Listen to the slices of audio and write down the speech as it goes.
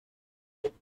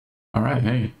All right,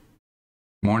 hey,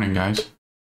 morning, guys.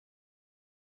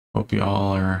 Hope you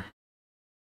all are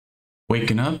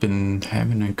waking up and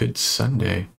having a good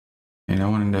Sunday. And I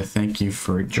wanted to thank you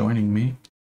for joining me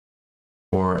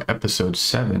for episode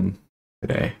 7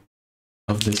 today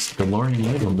of this DeLorean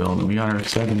Lego build. We got our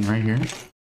 7 right here.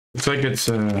 Looks like it's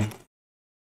around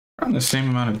the same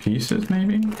amount of pieces,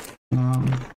 maybe.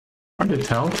 Hard to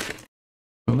tell.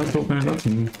 But let's open it up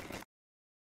and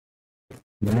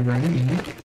dive right in here.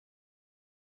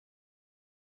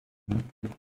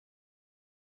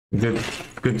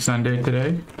 Good Sunday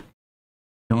today.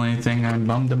 The only thing I'm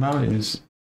bummed about is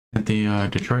that the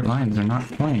Detroit Lions are not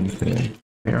playing today.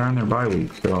 They are on their bye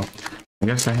week, so I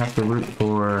guess I have to root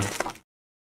for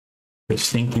the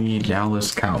stinky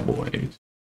Dallas Cowboys.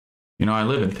 You know, I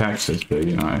live in Texas, but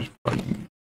you know, I'm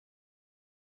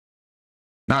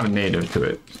not a native to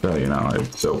it, so you know,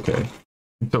 it's okay.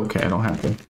 It's okay. I don't have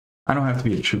to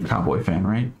be a true Cowboy fan,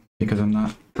 right? Because I'm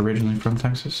not originally from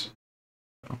Texas.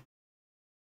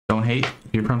 Don't hate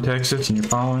if you're from Texas and you're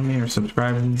following me or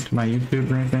subscribing to my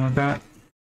YouTube or anything like that.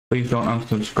 Please don't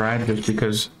unsubscribe just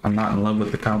because I'm not in love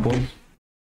with the Cowboys.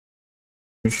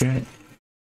 Appreciate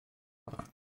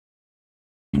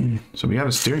it. So we have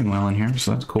a steering wheel in here,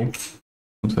 so that's cool.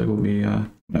 Looks like we'll be have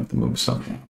to move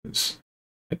something because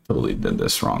I totally did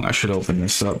this wrong. I should open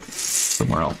this up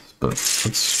somewhere else. But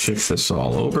let's shift this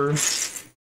all over.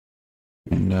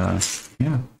 And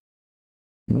yeah,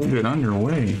 move it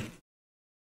underway.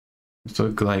 This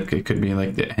looks like it could be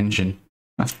like the engine.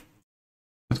 That's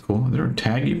cool. Is there a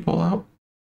tag you pull out?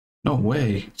 No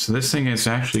way. So this thing is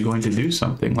actually going to do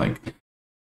something. Like,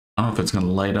 I don't know if it's going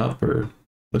to light up or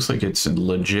looks like it's a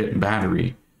legit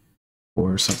battery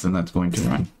or something that's going to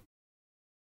run.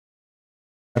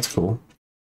 That's cool.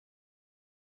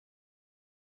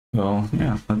 So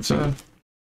yeah, let's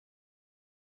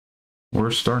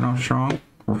we're starting off strong.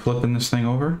 We're flipping this thing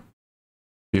over.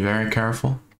 Be very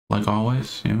careful, like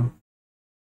always, you know.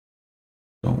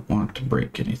 Don't want to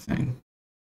break anything.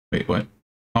 Wait, what?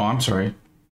 Oh, I'm sorry.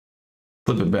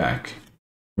 Flip it back.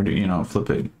 Or do you know, flip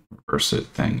it, reverse it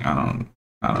thing. I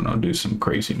don't know, do some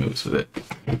crazy moves with it.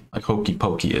 Like hokey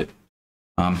pokey it.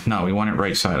 No, we want it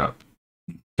right side up.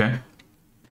 Okay?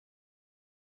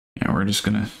 Yeah, we're just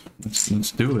gonna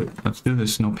let's do it. Let's do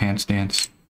this no pants dance.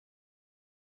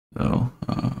 So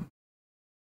not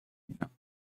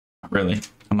really.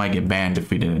 I might get banned if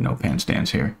we did a no pants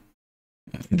dance here.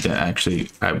 Actually,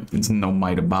 it's no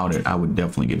might about it. I would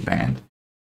definitely get banned.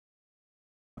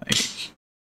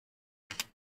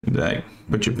 Like,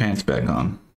 put your pants back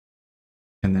on,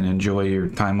 and then enjoy your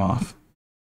time off.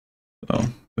 So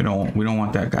we don't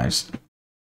want that, guys.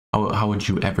 How would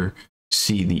you ever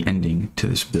see the ending to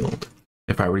this build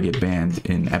if I were to get banned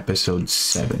in episode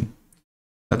 7?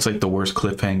 That's like the worst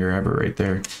cliffhanger ever, right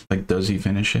there. Like, does he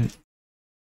finish it?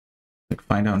 Like,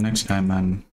 find out next time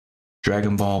on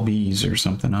Dragon Ball Bees or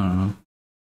something. I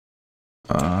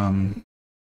don't know.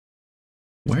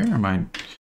 Where am I?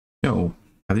 Yo,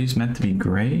 are these meant to be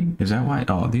gray? Is that why?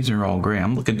 Oh, these are all gray.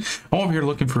 I'm over here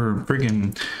looking for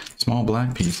freaking small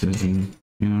black pieces, and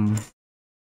you know,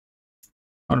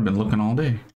 I would have been looking all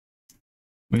day.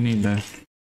 We need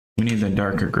the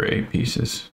darker gray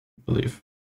pieces, I believe.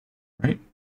 Right?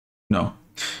 No,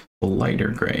 the lighter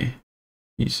gray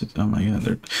pieces. Oh my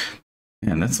god,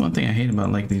 and that's one thing I hate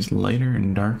about like these lighter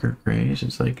and darker grays.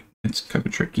 It's like it's kind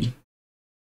of tricky.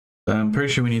 But I'm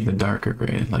pretty sure we need the darker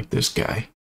gray, like this guy,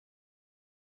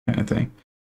 kind of thing.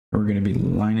 We're going to be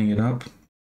lining it up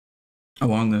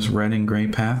along this red and gray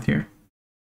path here.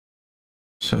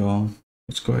 So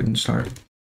let's go ahead and start.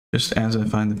 Just as I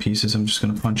find the pieces, I'm just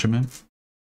going to punch them in.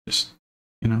 Just,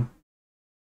 you know,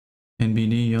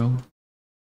 NBD, yo.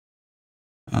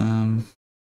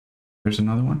 There's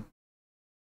another one.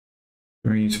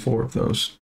 We're going to use 4 of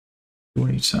those. 2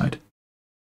 on each side.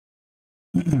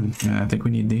 Yeah, I think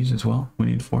we need these as well. We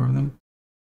need 4 of them.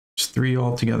 There's 3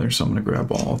 all together, so I'm going to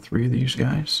grab all 3 of these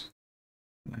guys.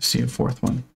 I see a 4th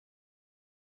one.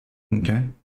 Okay.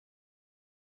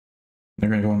 They're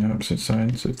going to go on the opposite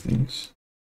sides of these,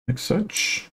 like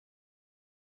such.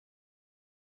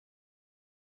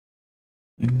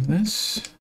 Like this.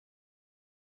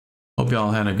 Hope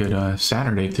y'all had a good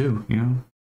Saturday too, you know?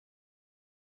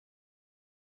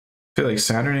 I feel like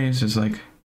Saturdays is like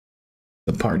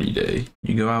the party day.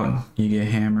 You go out, you get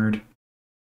hammered,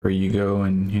 or you go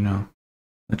and, you know,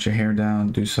 let your hair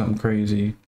down, do something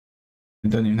crazy. It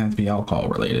doesn't even have to be alcohol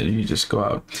related. You just go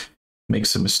out, make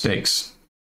some mistakes.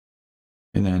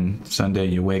 And then Sunday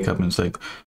you wake up and it's like,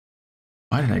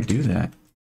 why did I do that?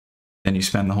 Then you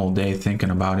spend the whole day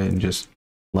thinking about it and just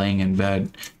laying in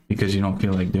bed because you don't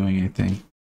feel like doing anything.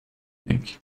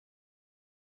 Like,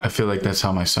 I feel like that's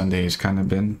how my Sunday has kind of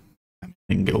been. I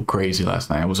didn't go crazy last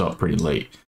night. I was up pretty late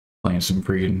playing some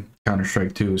freaking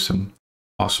Counter-Strike 2 with some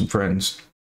awesome friends.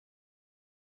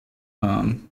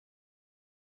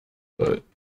 But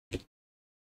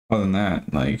other than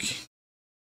that, like,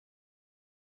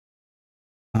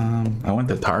 I went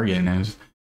to Target and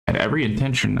had every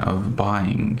intention of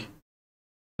buying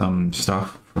some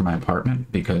stuff for my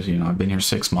apartment because, you know, I've been here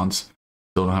 6 months,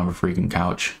 still don't have a freaking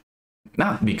couch.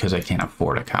 Not because I can't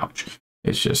afford a couch.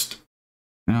 It's just,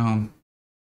 you know,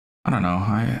 I don't know.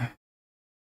 I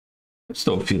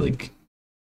still feel like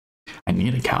I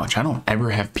need a couch. I don't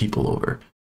ever have people over,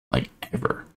 like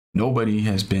ever. Nobody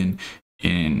has been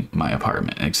in my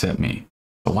apartment except me.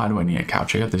 But why do I need a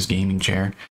couch? I got this gaming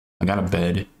chair. I got a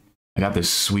bed. I got this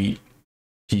sweet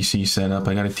PC setup.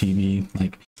 I got a TV.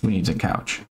 Like, who needs a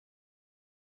couch?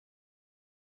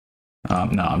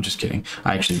 No, I'm just kidding.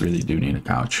 I actually really do need a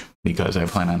couch because I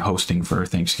plan on hosting for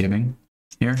Thanksgiving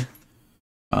here.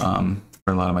 For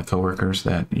a lot of my coworkers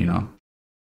that, you know,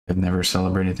 have never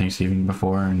celebrated Thanksgiving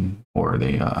before, and or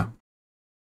they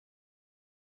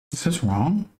is this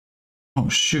wrong? Oh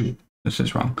shoot, this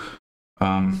is wrong.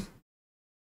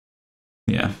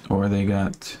 Yeah, or they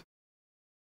got,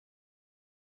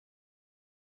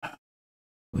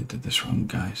 we did this wrong,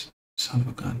 guys. Son of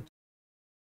a gun.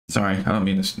 Sorry, I don't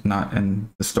mean to not end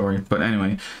the story, but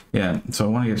anyway, yeah. So I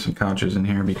want to get some couches in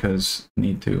here because I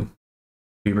need to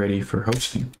be ready for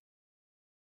hosting,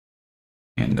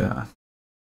 and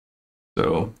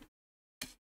so,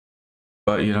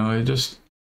 but you know, it just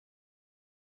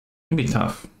can be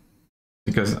tough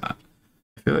because I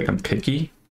feel like I'm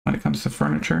picky when it comes to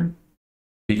furniture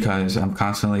because I'm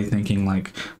constantly thinking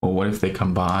like, well, what if they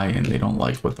come by and they don't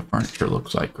like what the furniture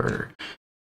looks like or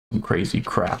some crazy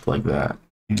crap like that?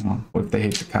 You know, what if they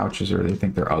hate the couches or they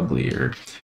think they're ugly or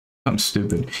something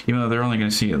stupid? Even though they're only going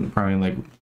to see it probably like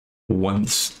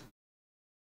once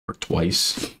or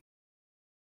twice.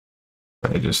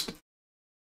 But I just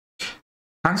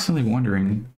constantly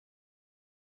wondering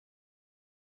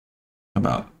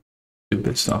about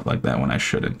stupid stuff like that when I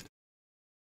shouldn't.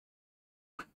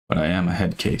 But I am a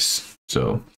head case,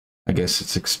 so I guess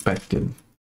it's expected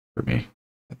for me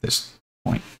at this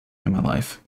point in my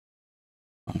life.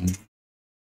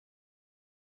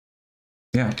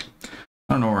 Yeah,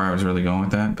 I don't know where I was really going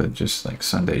with that, but just like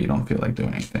Sunday, you don't feel like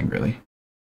doing anything really,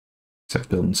 except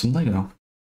building some Lego.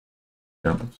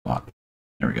 Terrible spot.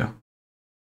 There we go.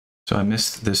 So I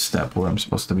missed this step where I'm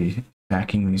supposed to be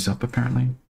stacking these up apparently.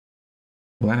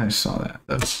 Glad I saw that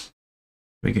though.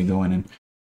 We can go in and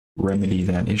remedy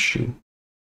that issue.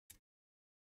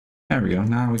 There we go.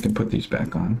 Now we can put these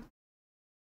back on.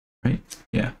 Right?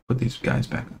 Yeah, put these guys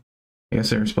back on. I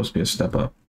guess they were supposed to be a step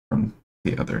up from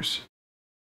the others.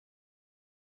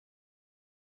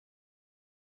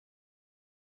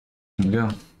 There we go.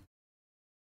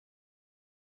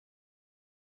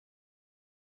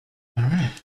 All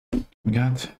right. We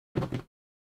got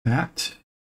that.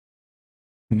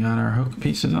 We got our hook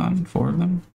pieces on, 4 of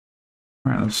them.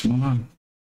 All right, let's move on.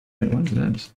 Wait, what is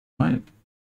this? What? I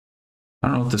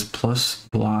don't know what this plus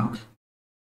block is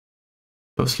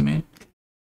supposed to mean.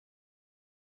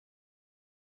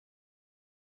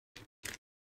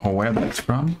 Or where that's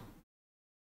from.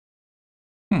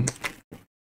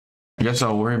 I guess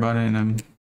I'll worry about it in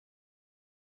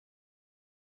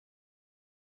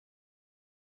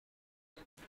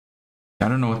I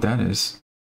don't know what that is.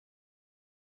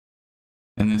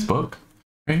 In this book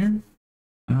right here?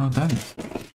 I don't know what that is.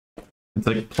 It's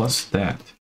like plus that.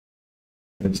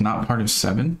 It's not part of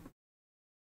 7.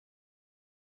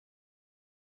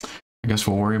 I guess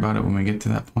we'll worry about it when we get to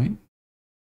that point.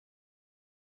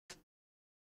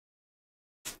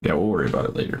 Yeah, we'll worry about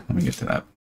it later when we get to that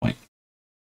point.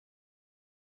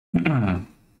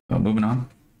 So moving on.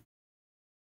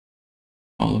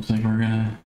 Oh, looks like we're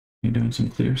gonna be doing some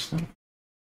clear stuff.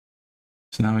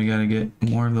 So now we gotta get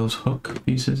more of those hook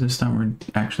pieces. This time we're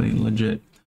actually legit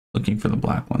looking for the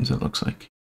black ones, it looks like.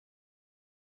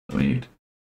 So we need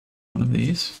one of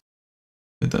these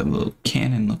with that little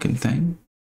cannon looking thing.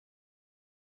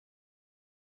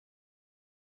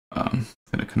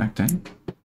 Gonna connect in. And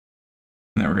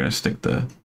then we're gonna stick the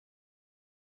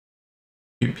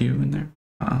pew pew in there.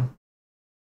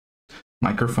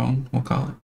 Microphone, we'll call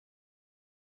it.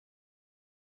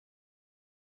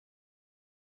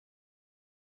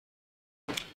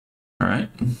 All right,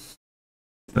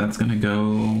 that's gonna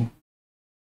go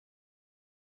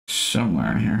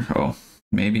somewhere here. Oh,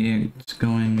 maybe it's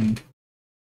going.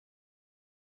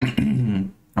 Oh,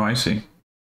 I see.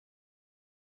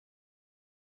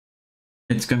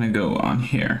 It's gonna go on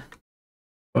here,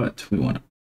 but we want to.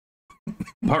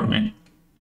 Pardon me.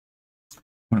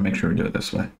 want to make sure we do it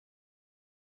this way.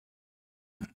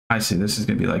 I see. This is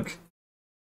gonna be like,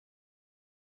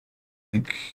 I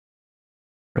think,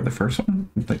 for the first one,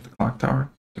 like the clock tower,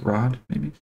 the rod,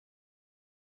 maybe.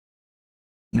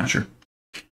 Not sure.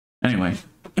 Anyway,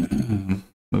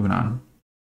 moving on.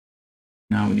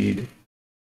 Now we need, I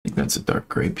think that's a dark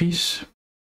gray piece.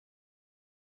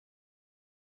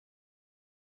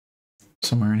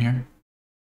 Somewhere in here.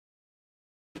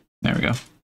 There we go.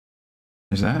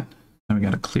 There's that. Then we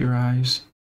got a clear eyes.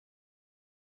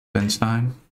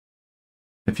 Benstein.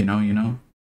 If you know, you know.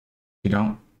 If you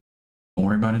don't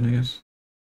worry about it, I guess.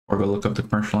 Or go look up the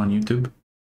commercial on YouTube.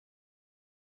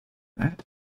 That?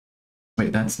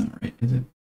 Wait, that's not right, is it?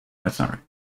 That's not right.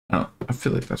 I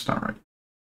feel like that's not right.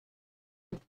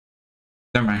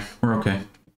 Never mind, we're okay.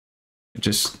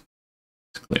 It's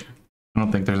clear. I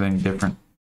don't think there's any different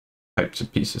types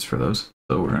of pieces for those.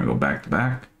 So we're gonna go back to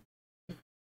back.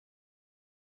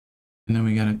 And then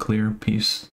we got a clear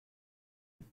piece,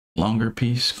 longer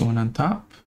piece going on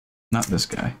top. Not this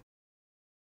guy.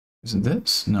 Is it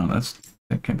this? No,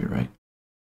 that can't be right.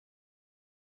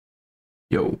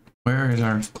 Yo, where is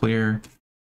our clear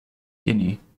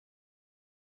guinea?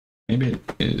 Maybe it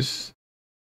is.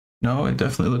 No, it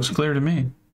definitely looks clear to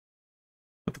me.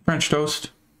 But the French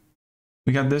toast.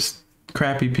 We got this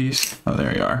crappy piece. Oh,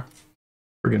 there you are.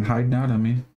 Friggin' hiding out on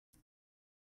me.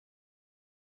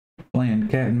 Playing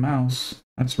cat and mouse.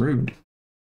 That's rude.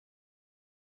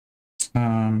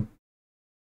 Don't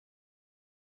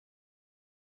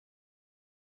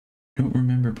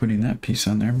remember putting that piece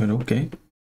on there, but okay.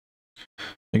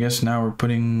 I guess now we're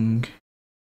putting,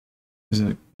 is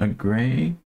it a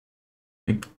gray?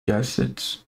 I guess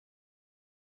there's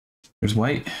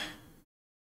white.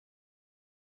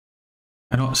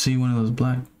 I don't see one of those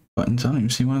black buttons. I don't even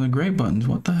see one of the gray buttons.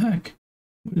 What the heck?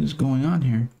 What is going on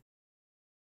here?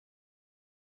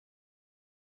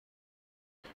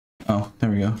 Oh, there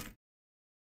we go.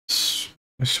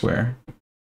 I swear.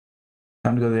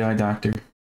 Time to go to the eye doctor.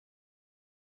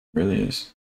 Really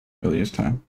is. Really is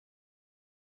time.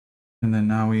 And then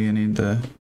now we need the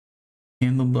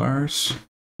handlebars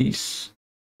piece.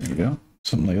 There we go.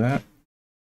 Something like that.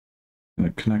 And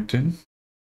it connected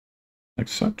like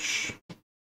such.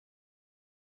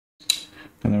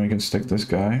 And then we can stick this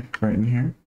guy right in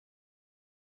here.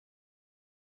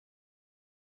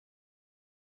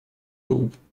 Ooh.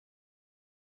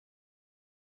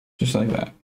 Just like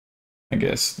that. I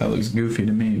guess that looks goofy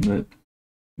to me, but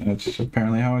that's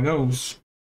apparently how it goes.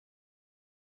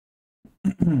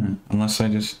 Unless I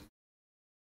just...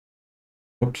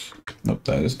 Oops. Nope,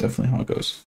 that is definitely how it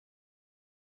goes.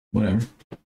 Whatever.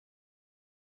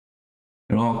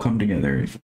 It'll all come together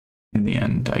in the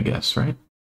end, I guess, right?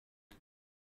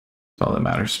 That's all that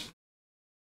matters.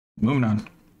 Moving on.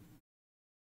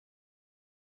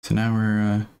 So now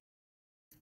we're...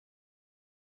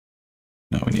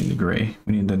 No, we need the gray.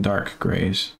 We need the dark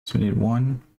grays. So we need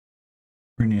one.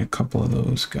 We need a couple of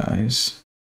those guys.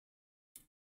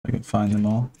 I can find them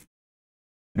all.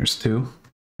 There's two.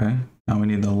 Okay. Now we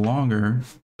need the longer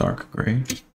dark gray.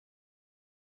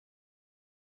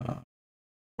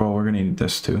 Well, we're gonna need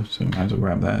this too, so we might as well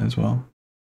grab that as well.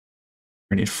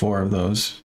 We need 4 of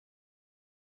those.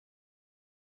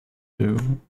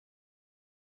 2.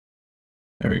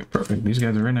 There we go. Perfect. These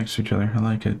guys are right next to each other. I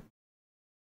like it.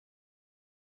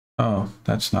 Oh,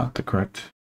 that's not the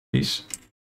correct piece.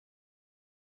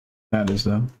 That is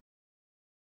though.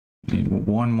 Need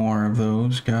 1 more of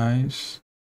those guys.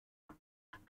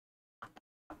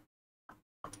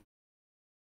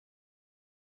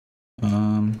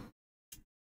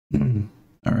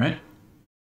 All right.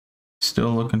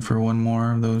 Still looking for 1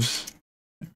 more of those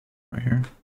right here.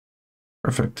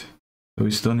 Perfect. So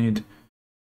we still need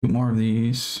 2 more of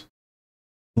these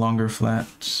longer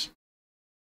flats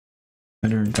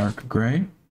that are dark gray.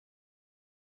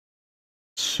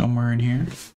 Somewhere in here.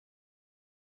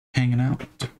 Hanging out.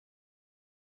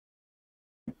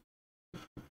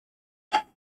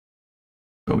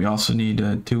 But we also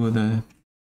need 2 of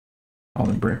all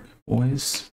the brick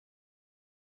boys.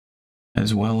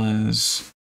 As well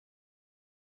as,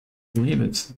 I believe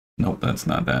it's, nope, that's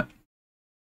not that.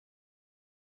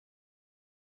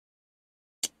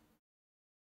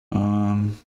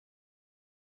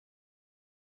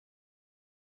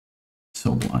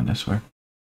 So blind, I swear.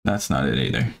 That's not it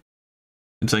either.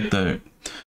 It's like the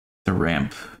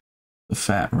ramp, the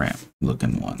fat ramp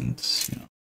looking ones, you know.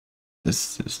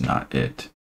 This is not it.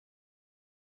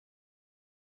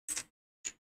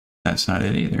 That's not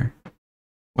it either.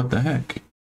 What the heck?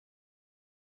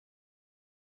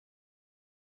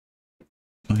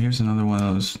 Well, here's another one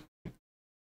of those.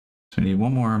 So we need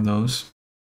 1 more of those.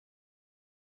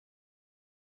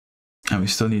 And we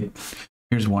still need,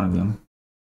 here's one of them.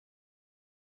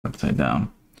 Upside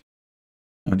down.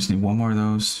 I just need one more of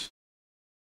those.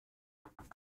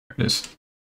 There it is.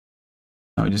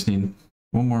 Now we just need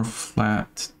one more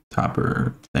flat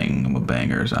topper thing with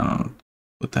bangers. I don't know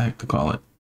what the heck to call it.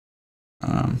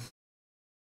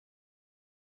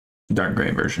 Dark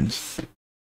gray versions.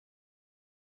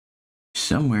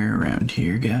 Somewhere around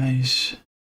here, guys.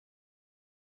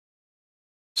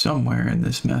 Somewhere in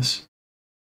this mess.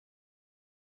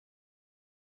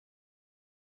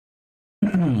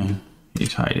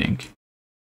 He's hiding.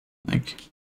 Like,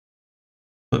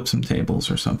 flip some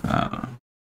tables or something. I don't know.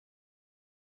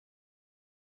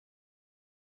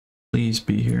 Please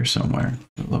be here somewhere.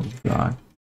 For the love of God.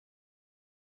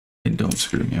 And don't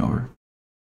screw me over.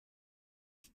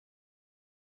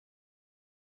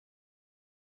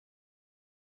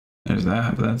 There's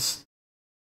that. That's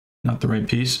not the right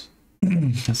piece.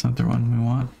 That's not the one we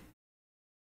want.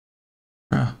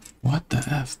 Bruh, what the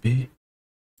F, B?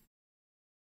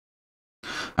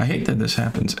 I hate that this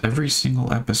happens every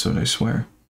single episode, I swear.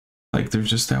 Like, there's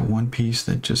just that one piece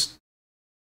that just...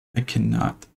 I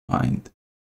cannot find.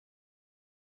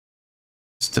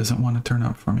 This doesn't want to turn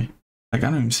up for me. Like, I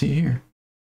don't even see it here.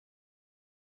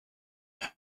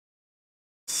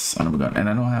 Son of a gun. And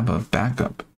I don't have a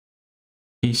backup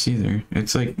piece either.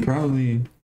 It's like probably...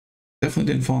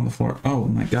 Definitely didn't fall on the floor. Oh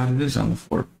my god, it is on the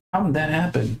floor. How did that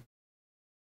happen?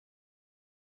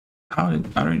 How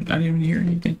did... I didn't even hear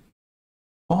anything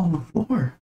fall on the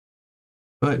floor.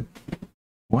 But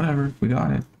whatever, we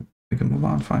got it. We can move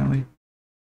on finally.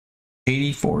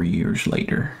 84 years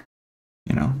later.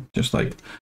 You know, just like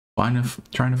trying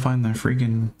to find the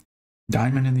freaking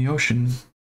diamond in the ocean.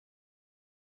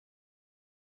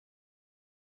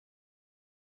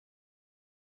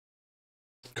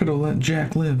 Could have let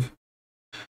Jack live.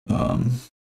 All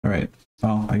right.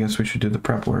 Well, I guess we should do the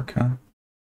prep work, huh?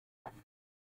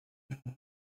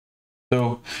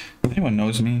 So, if anyone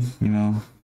knows me, you know,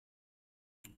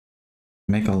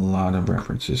 make a lot of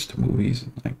references to movies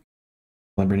and like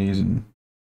celebrities and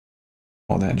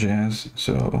all that jazz.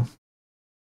 So, if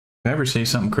I ever say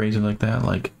something crazy like that,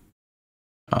 like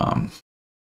I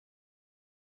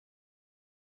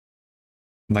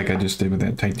just did with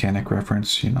that Titanic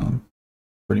reference, you know,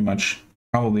 pretty much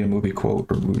probably a movie quote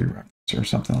or movie reference or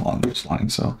something along those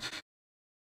lines. So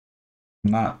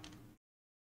I'm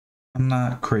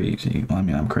not crazy. Well, I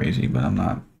mean, I'm crazy, but I'm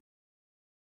not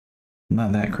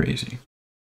that crazy.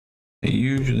 I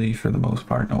usually, for the most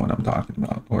part, know what I'm talking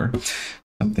about, or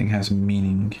something has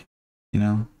meaning, you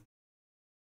know,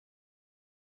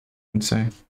 I'd say.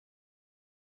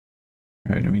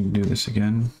 All right, do we do this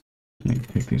again? Let me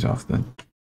take these off the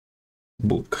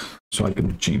book so I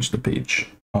can change the page.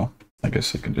 Oh, I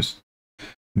guess I can just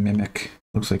mimic.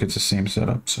 Looks like it's the same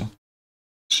setup, so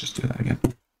let's just do that again.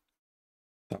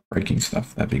 Stop breaking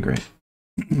stuff, that'd be great.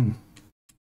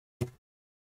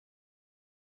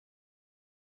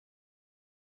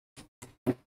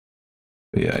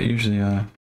 But yeah, I usually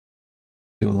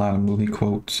do a lot of movie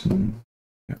quotes and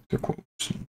actor quotes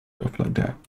and stuff like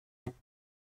that.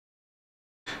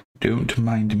 Don't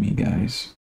mind me,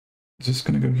 guys. Is this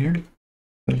gonna go here?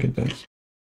 I think it does.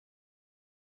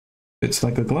 It's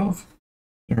like a glove.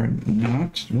 Or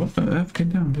not. What the F?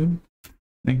 Get down, dude.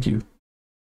 Thank you.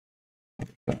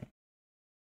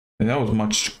 That was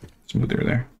much smoother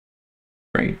there.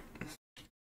 Great.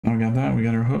 Now we got that. We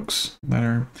got our hooks that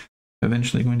are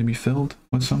eventually going to be filled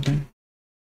with something.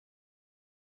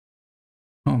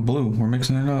 Oh, blue. We're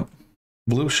mixing it up.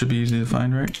 Blue should be easy to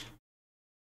find, right?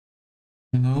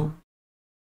 Hello?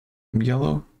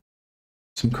 Yellow?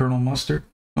 Some Colonel Mustard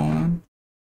going on?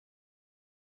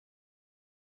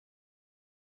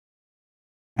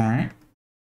 Alright.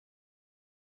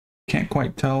 Can't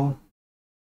quite tell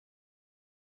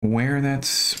where that's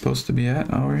supposed to be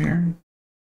at over here.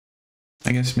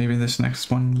 I guess maybe this next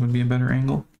one would be a better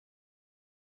angle.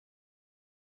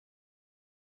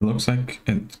 It looks like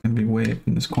it's gonna be way up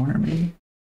in this corner, maybe.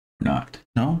 Not.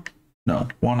 No? No.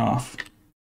 One off.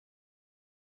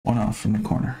 One off from the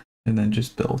corner. And then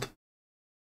just build.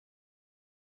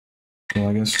 So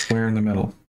I guess square in the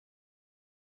middle.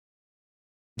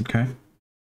 Okay.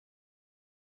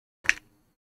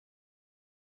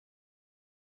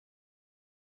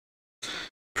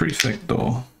 Pretty thick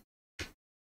though.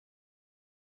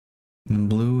 And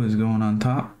blue is going on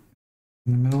top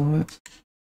in the middle of it.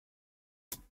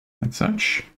 Like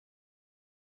such.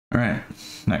 Alright,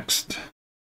 next.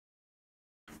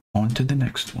 On to the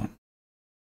next one.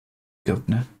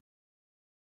 Governor.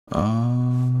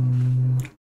 Come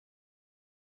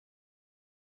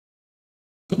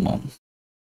on.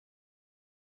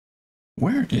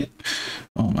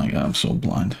 Oh my god, I'm so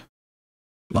blind.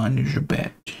 Blind as your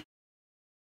bat.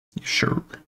 Sure.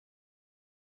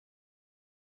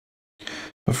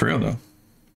 But for real though,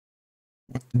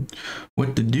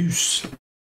 what the deuce?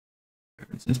 Where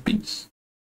is this piece?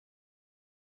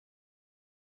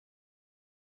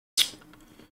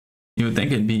 You would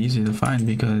think it'd be easy to find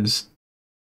because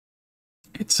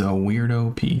it's a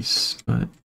weirdo piece, but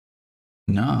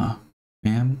nah,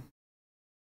 man.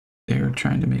 They're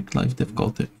trying to make life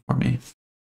difficult for me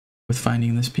with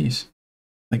finding this piece.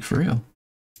 Like, for real.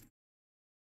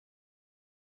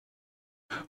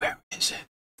 Where is it?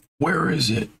 Where is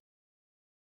it?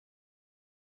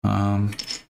 You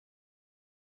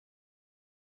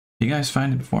guys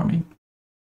find it for me?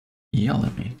 Yell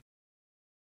at me.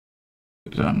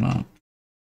 Because I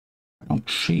don't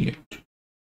see it.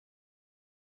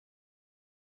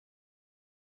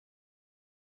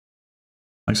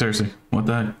 Like, seriously, what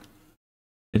the?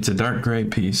 It's a dark gray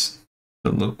piece.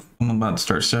 But look, I'm about to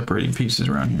start separating pieces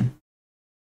around here.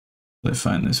 Let's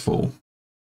find this fool.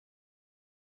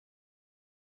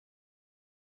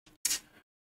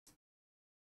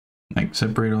 Like,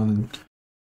 separate all the...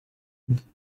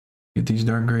 Get these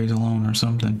dark grays alone or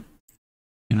something.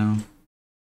 You know?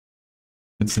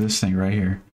 It's this thing right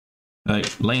here.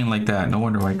 Like, laying like that. No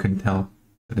wonder why I couldn't tell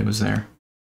that it was there.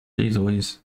 Jeez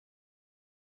Louise.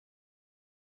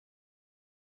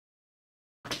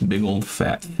 Big old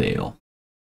fat fail.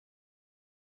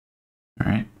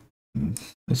 Alright.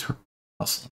 This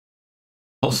hustle.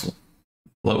 Hustle.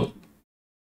 Float.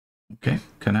 Okay,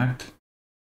 connect.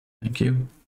 Thank you.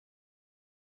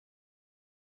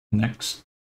 Next.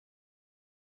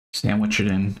 Sandwich it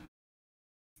in.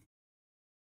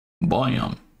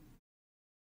 Bam.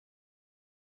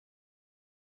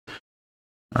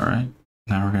 Alright.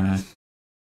 Now we're gonna...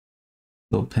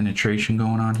 Little penetration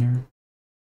going on here.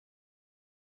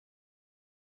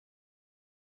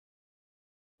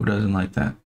 Who doesn't like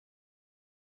that?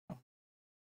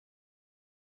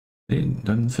 It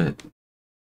doesn't fit.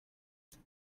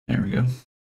 There we go.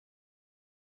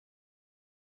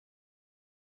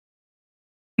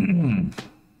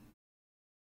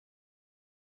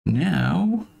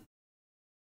 Now,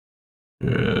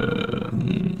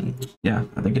 yeah,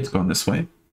 I think it's going this way.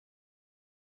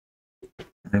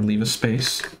 We're gonna leave a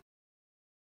space.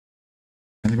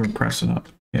 I think we're pressing up.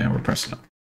 Yeah, we're pressing up.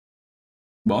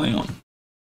 Volume.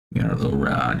 We got our little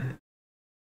rod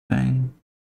thing.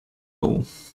 Cool.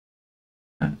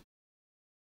 Okay.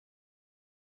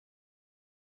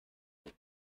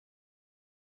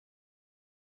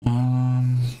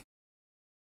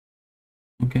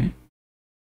 Okay.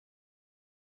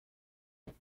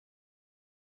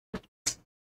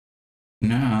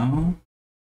 Now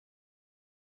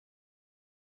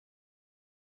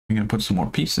I'm gonna put some more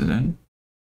pieces in.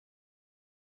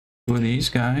 Two of these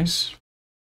guys.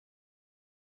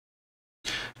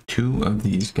 Two of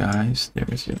these guys. There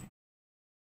we go.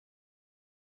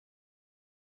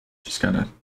 Just gotta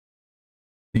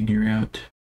figure out.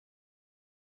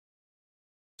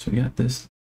 So we got this.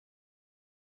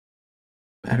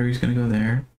 Battery's gonna go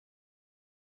there.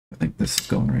 I think this is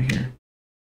going right here.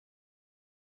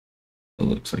 It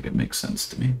looks like it makes sense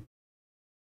to me.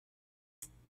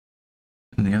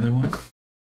 And the other one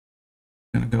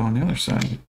gonna go on the other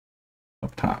side,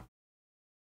 up top.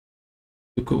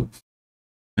 Cool.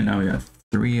 And now we got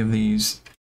three of these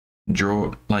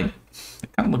like they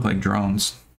kind of look like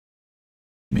drones.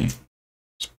 Me,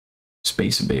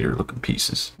 space invader looking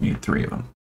pieces. We need three of them.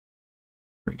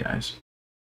 Three guys.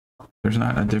 There's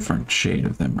not a different shade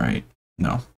of them, right?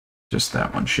 No, just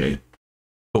that one shade.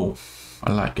 Oh,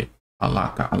 I like it. I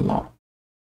like that a lot.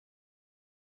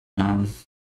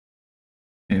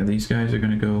 Yeah, these guys are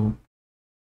gonna go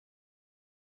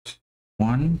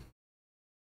one.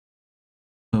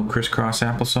 Little crisscross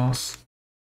applesauce.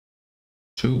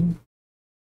 Two.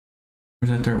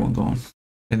 Where's that third one going?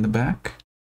 In the back.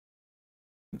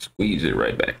 Squeeze it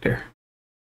right back there.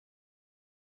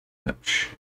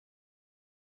 Touch.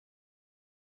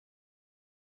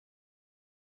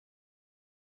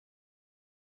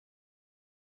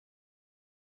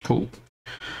 Cool.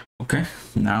 Okay,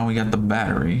 now we got the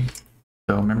battery.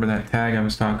 So remember that tag I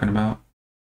was talking about?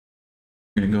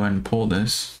 I'm gonna go ahead and pull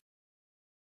this.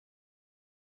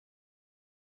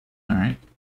 All right.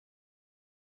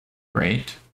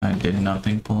 Great. I did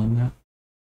nothing pulling that.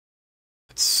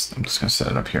 I'm just gonna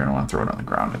set it up here. I don't want to throw it on the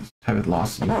ground and have it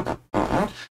lost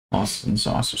in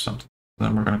sauce or something.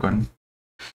 Then we're gonna go ahead and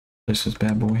place this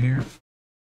bad boy here.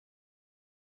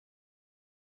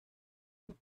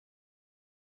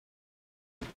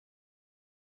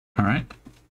 All right.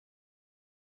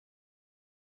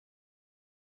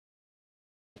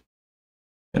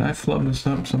 Did I flub this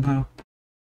up somehow?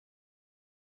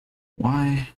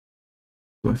 Why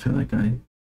do I feel like I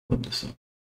flubbed this up?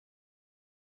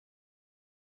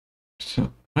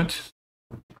 So, what?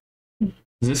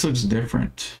 This looks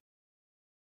different.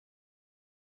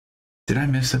 Did I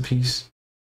miss a piece?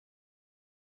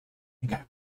 Okay.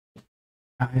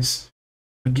 Guys,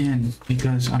 again,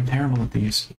 because I'm terrible at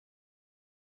these.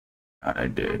 I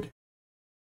did.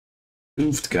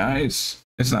 Oofed, guys.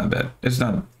 It's not bad. It's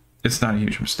not a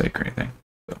huge mistake or anything.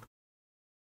 So,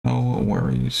 no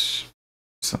worries.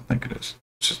 I don't think it is.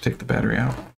 Let's just take the battery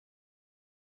out.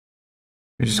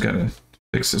 We just gotta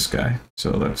fix this guy.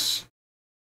 So let's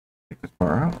take this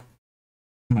bar out.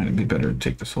 Might be better to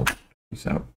take this whole piece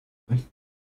out.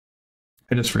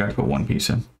 I just forgot to put one piece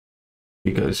in.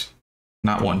 Because,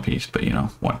 not one piece, but you know,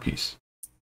 one piece.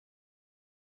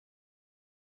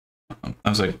 I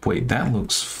was like, wait, that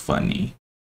looks funny.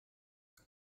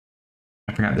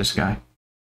 I forgot this guy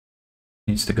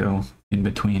needs to go in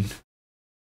between.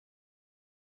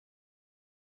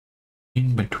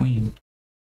 In between.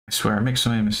 I swear, I make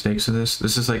so many mistakes with this.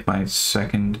 This is like my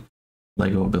second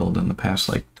Lego build in the past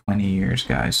like 20 years,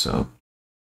 guys. So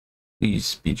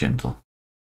please be gentle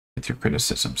with your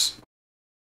criticisms.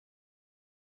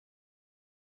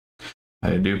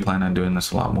 I do plan on doing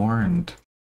this a lot more, and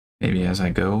maybe as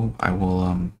I go, I will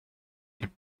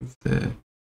improve the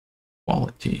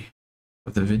quality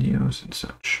of the videos and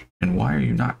such. And why are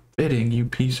you not fitting, you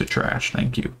piece of trash?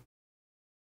 Thank you.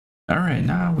 All right,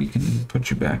 now we can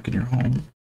put you back in your home.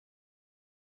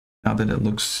 Now that it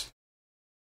looks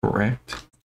correct.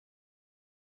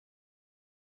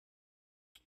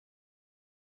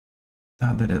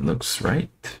 Now that it looks right.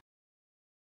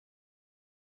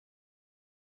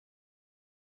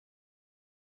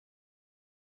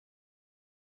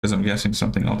 Because I'm guessing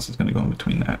something else is going to go in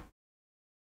between that.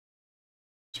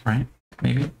 That's right,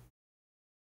 maybe.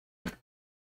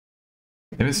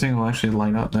 If this thing will actually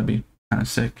light up, that'd be kind of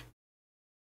sick.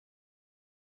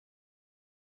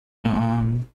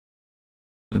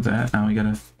 With that, now we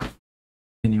gotta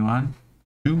continue on.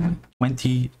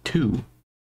 222.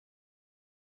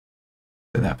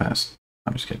 That fast.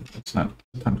 I'm just kidding. It's not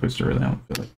a tongue twister, really. I don't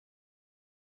feel like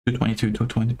 222,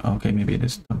 220. Oh, okay, maybe it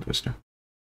is a tongue twister.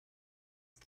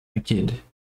 A kid.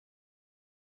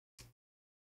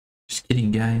 Just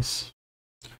kidding, guys.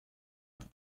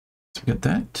 So we got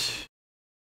that.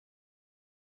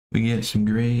 We get some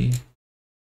gray.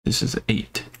 This is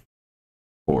 8.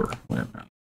 4, whatever.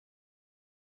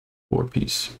 4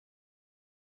 piece.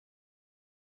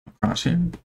 Across here.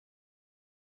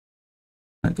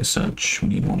 Like a such. We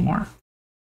need one more.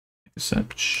 Like a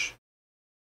such.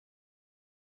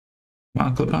 Come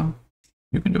on, clip on.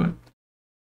 You can do it.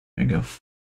 There you go.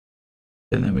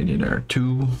 And then we need our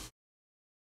 2.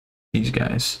 These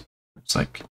guys. It's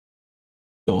like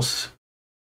dos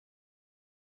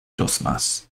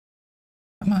más.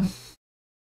 Come on.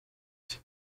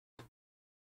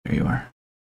 There you are.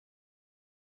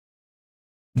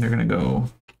 They're gonna go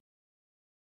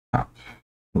top,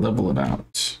 level it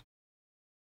out,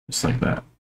 just like that.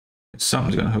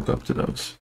 Something's gonna hook up to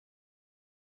those.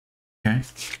 Okay.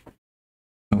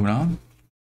 Moving on.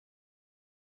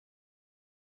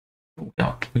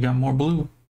 We got more blue.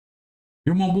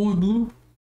 You're my boy, blue.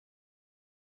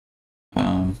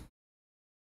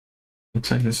 Looks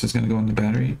like this is gonna go in the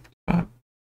battery spot.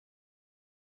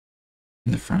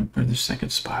 In the front or the second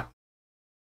spot.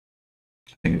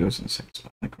 I think it goes in the second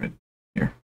spot, like right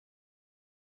here.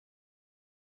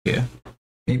 Yeah.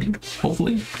 Maybe.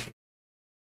 Hopefully.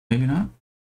 Maybe not.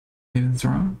 Maybe that's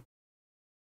wrong.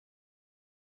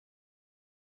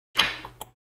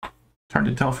 It's hard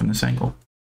to tell from this angle.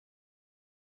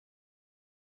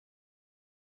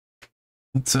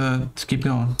 Let's keep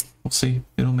going. We'll see.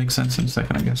 It'll make sense in a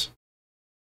second, I guess.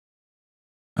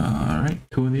 Alright,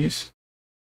 2 of these.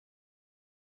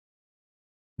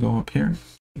 Go up here,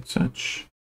 like such,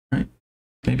 right?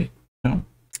 Maybe, no,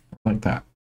 like that.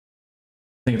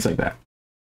 I think it's like that.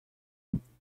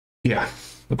 Yeah,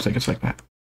 looks like it's like that.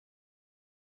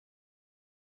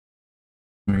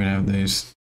 We're gonna have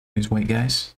these white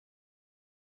guys,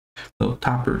 little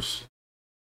toppers,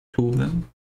 2 of them.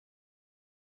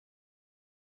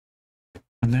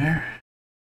 One there,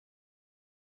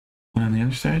 one on the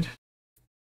other side.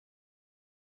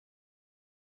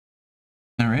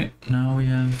 All right, now we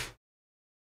have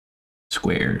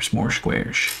squares, more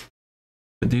squares.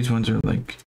 But these ones are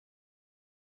like,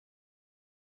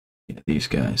 yeah, these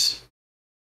guys.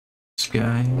 This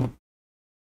guy, and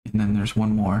then there's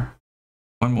one more.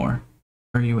 One more.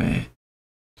 Where are you at?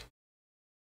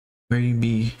 Where you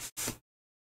be?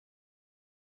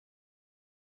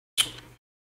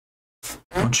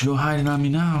 Don't you go hiding on me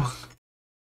now.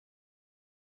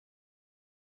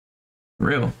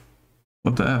 Real.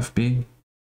 What the F, B?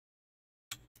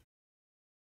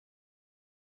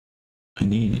 I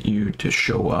need you to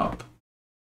show up.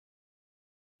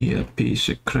 Yeah, piece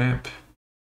of crap.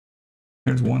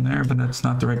 There's one there, but that's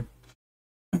not the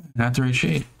right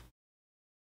shade.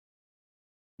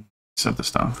 Set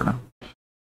this down for now.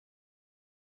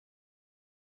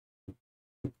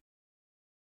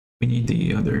 We need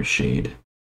the other shade.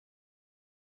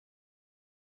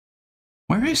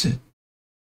 Where is it?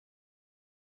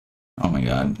 Oh my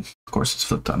god. Of course it's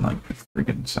flipped on like the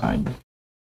freaking side.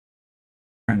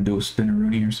 Trying to do a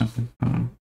spinneroonie or something.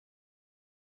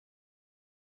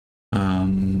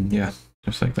 Yeah,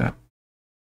 just like that.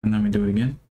 And then we do it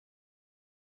again.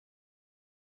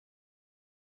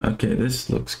 Okay, this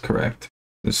looks correct.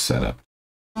 This setup.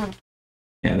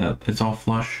 Yeah, it's all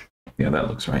flush. Yeah, that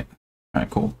looks right. Alright,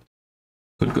 cool.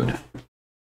 Good.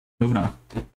 Moving on.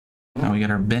 Now we got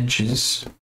our benches.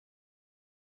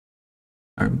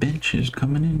 Our bench is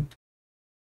coming in.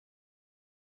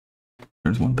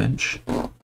 There's one bench. I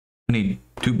need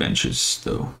 2 benches,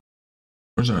 though.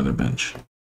 Where's our other bench?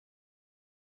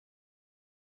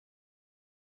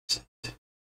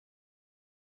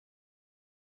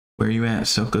 Where you at,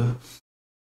 sucker?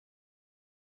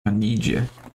 I need you.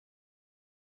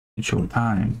 It's your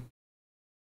time.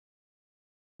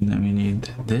 And then we need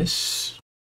this.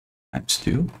 Times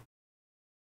 2.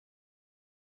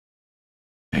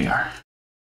 There you are.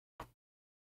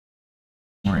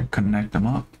 We're gonna connect them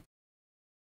up.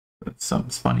 Something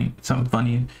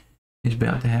funny is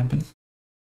about to happen.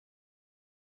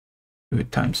 Do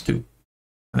it times 2.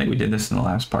 I think we did this in the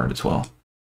last part as well.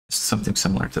 It's something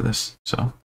similar to this.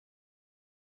 So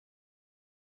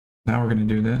now we're gonna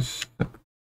do this. Set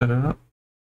it up.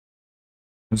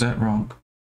 Was that wrong?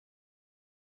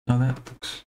 No, that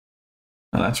looks.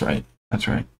 No, that's right. That's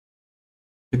right.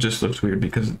 It just looks weird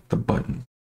because of the button.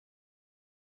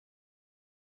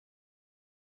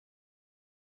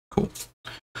 Cool.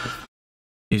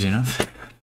 Easy enough.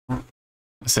 I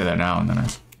say that now and then I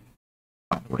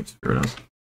find a way to screw it up.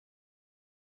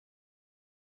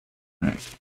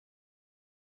 Alright.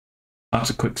 Lots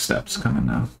of quick steps coming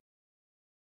now.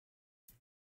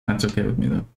 That's okay with me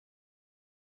though.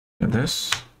 Got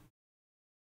this.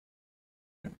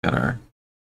 Got our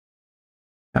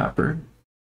copper.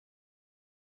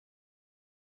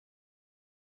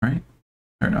 Right?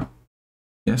 Or no?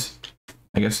 Yes?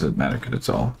 I guess it doesn't matter because it's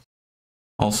all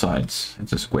sides.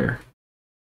 It's a square.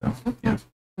 So, yeah.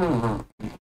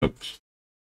 Oops.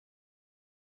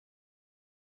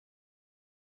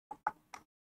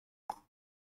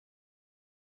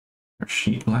 Our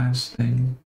sheet glass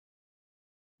thing.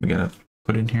 We gotta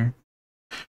put in here.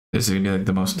 This is gonna be like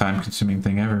the most time consuming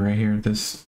thing ever right here.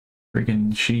 This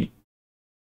freaking sheet.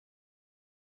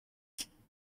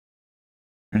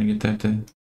 Trying to get that to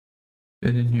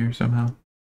fit in here somehow.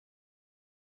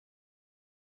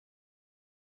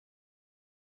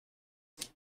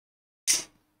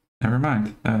 Never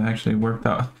mind. That actually worked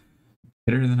out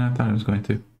better than I thought it was going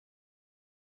to.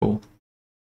 Cool.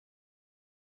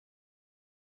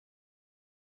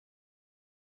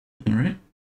 All right.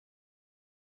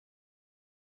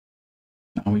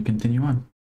 Now we continue on.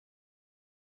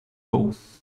 Cool.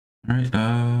 All right.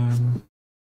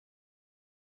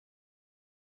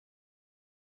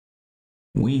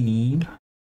 We need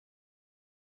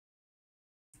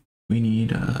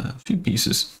a few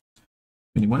pieces.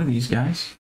 We need one of these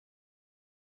guys.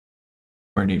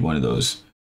 Or I need one of those,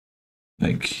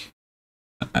 like,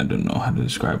 I don't know how to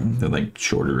describe them. They're like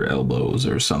shorter elbows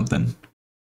or something.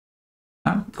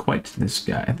 Not quite this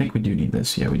guy. I think we do need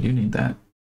this. Yeah, we do need that.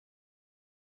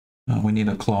 We need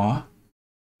a claw.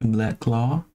 A black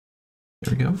claw.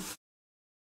 There we go.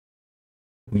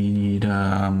 We need,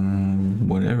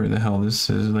 whatever the hell this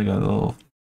is, like a little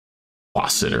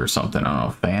faucet or something. I don't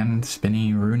know, fan,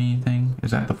 spinny, Rooney thing.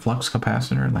 Is that the flux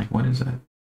capacitor? Like, what is that?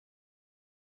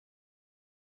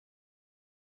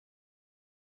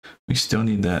 We still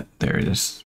need that. There it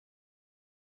is.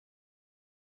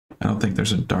 I don't think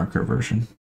there's a darker version.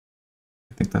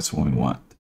 I think that's what we want.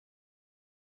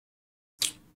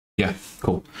 Yeah,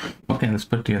 cool. Okay, let's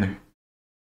put it together.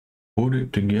 Put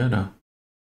it together.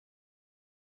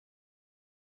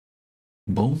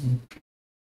 Boom.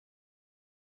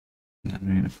 And then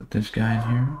we're gonna put this guy in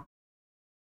here.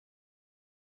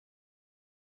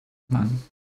 Come on.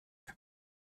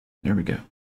 There we go.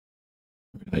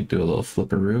 Like do a little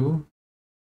flipperoo.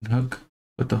 Hook.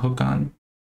 Put the hook on.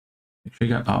 Make sure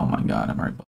you got. Oh my god, I'm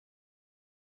right.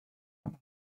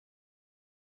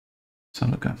 Son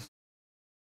of a gun.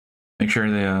 Make sure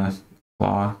the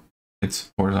claw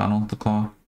It's horizontal, the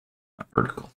claw, not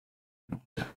vertical.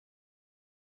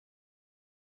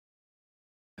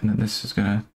 And then this is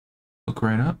gonna look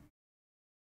right up.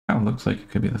 Kind of looks like it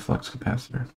could be the flux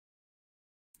capacitor.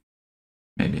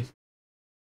 Maybe.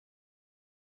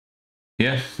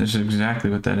 Yeah, this is exactly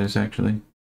what that is actually.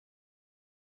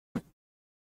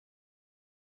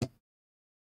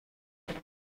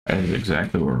 That is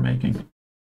exactly what we're making.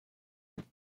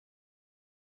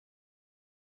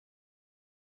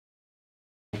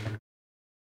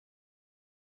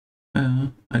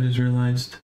 I just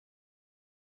realized.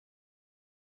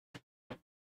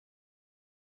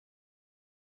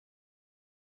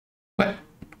 What?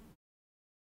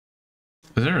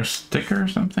 Is there a sticker or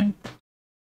something?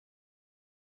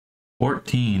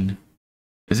 14.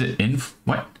 Is it in?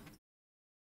 What?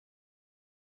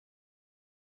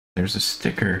 There's a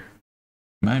sticker.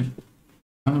 How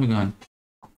have we gone?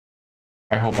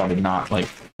 I hope I did not like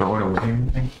throw it over here or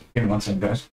anything. Give me 1 second,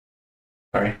 guys.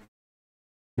 Sorry.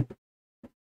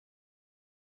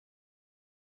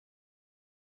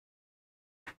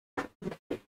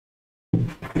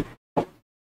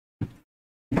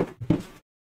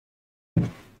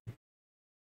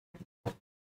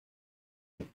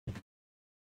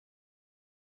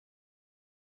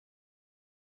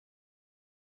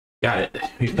 Got it.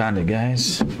 We found it,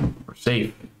 guys. We're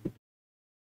safe.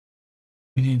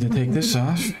 We need to take this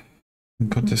off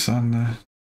and put this on the...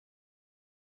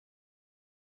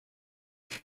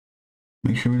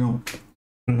 Make sure we don't put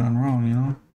it on wrong, you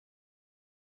know?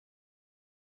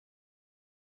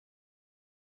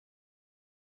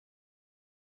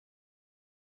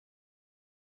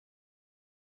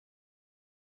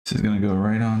 This is gonna go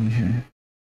right on here.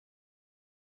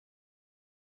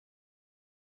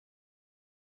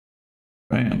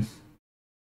 Bam.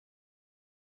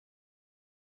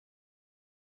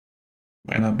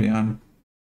 Might not be on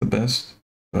the best,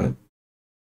 but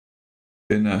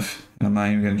good enough. And I'm not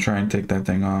even gonna try and take that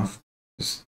thing off.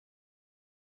 Just,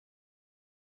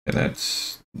 yeah,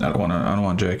 that's... I don't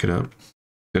want to jack it up.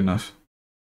 Good enough.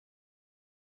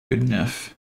 Good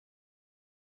enough.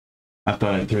 I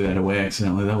thought I threw that away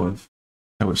accidentally.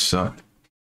 That would suck.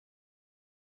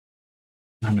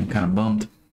 I've been kind of bummed.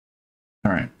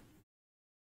 All right.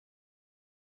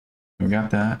 We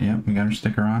got that. Yep, we got our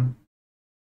sticker on.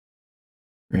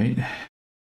 Great.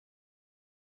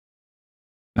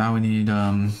 Now we need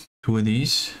 2 of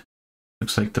these.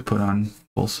 Looks like to put on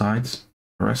both sides.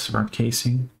 The rest of our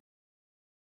casing.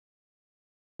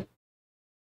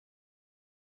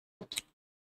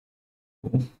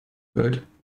 Cool. Good.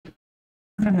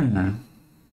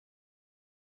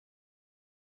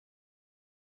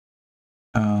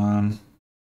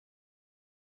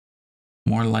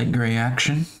 More light gray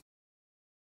action.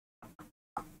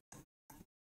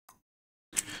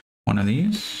 One of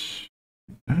these.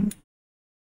 Okay.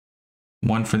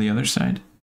 One for the other side.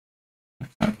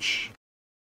 Touch.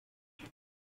 And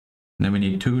then we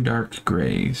need 2 dark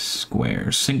gray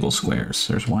squares, single squares.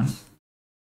 There's one.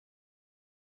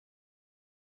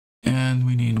 And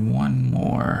we need 1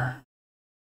 more.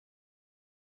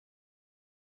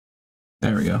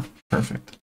 There we go.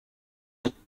 Perfect.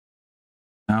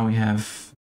 Now we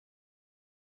have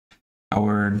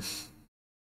our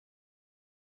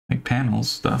like panels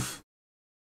stuff.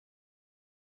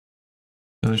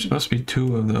 So there's supposed to be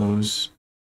 2 of those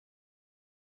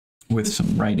with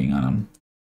some writing on them.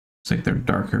 It's like they're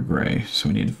darker gray, so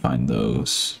we need to find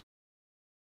those.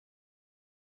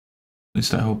 At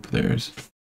least I hope there's...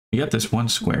 We got this 1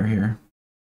 square here,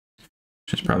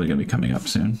 which is probably going to be coming up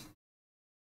soon.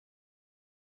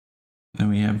 Then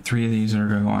we have 3 of these that are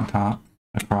going to go on top,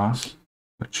 across,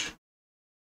 which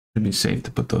should be safe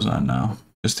to put those on now,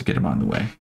 just to get them out of the way.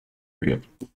 Free up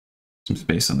some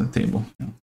space on the table. You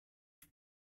know.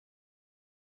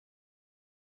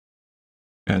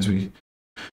 As we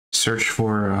search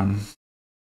for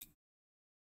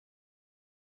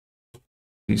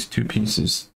these 2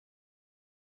 pieces.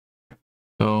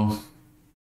 So,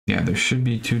 yeah, there should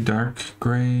be 2 dark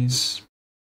grays,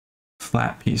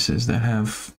 flat pieces that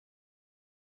have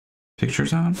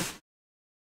pictures on.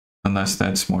 Unless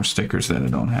that's more stickers that I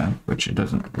don't have, which it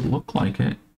doesn't look like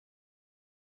it.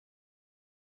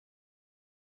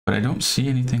 But I don't see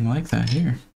anything like that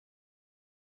here.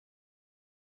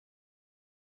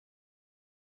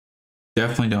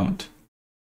 Definitely don't.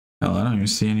 Hell, I don't even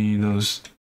see any of those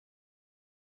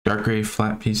dark gray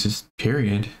flat pieces,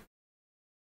 period. I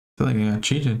feel like I got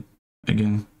cheated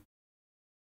again.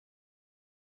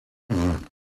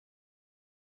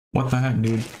 What the heck,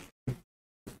 dude?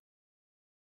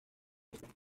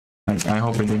 I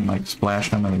hope it didn't like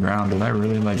splash onto the ground. Did I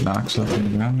really like knock stuff in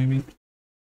the ground maybe?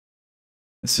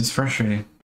 This is frustrating.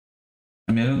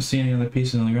 I mean, I don't see any other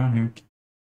pieces on the ground here.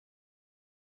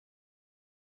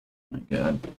 My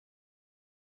God.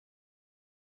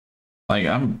 Like,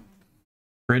 I'm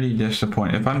pretty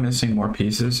disappointed. If I'm missing more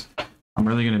pieces, I'm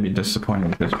really going to be disappointed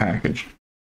with this package.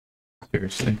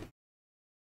 Seriously.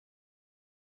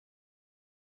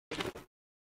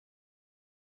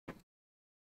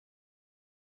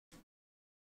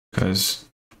 Because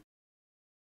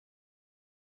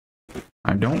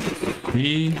I don't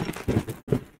see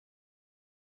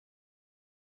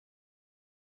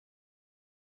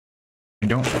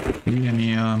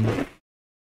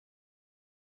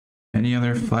any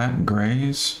other flat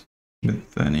grays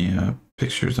with any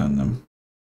pictures on them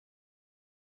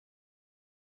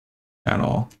at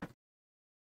all.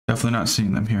 Definitely not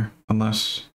seeing them here,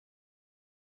 unless,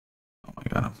 oh my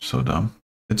God, I'm so dumb.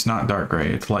 It's not dark gray,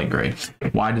 it's light gray.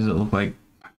 Why does it look like,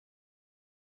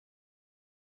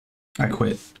 I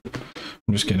quit.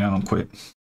 I'm just kidding, I don't quit.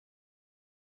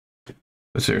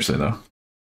 But seriously though,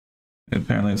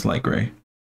 apparently it's light gray.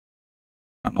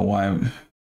 I don't know why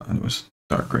it was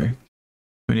dark gray.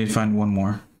 We need to find one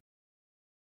more.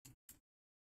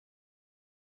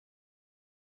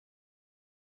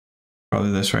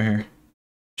 Probably this right here.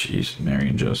 Jeez, Mary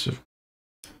and Joseph.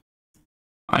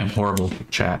 I am horrible,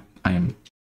 chat. I am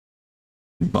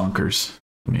bonkers.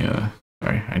 Let me,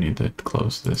 sorry, I need to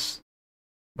close this.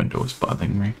 Window is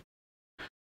bothering me.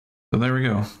 So there we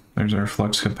go. There's our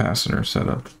flux capacitor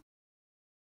setup.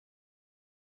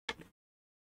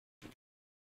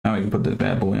 Now we can put this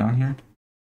bad boy on here.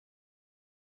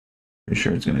 Pretty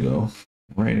sure it's gonna go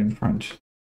right in front.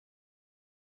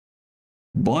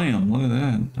 Blam! Look at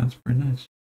that. That's pretty nice.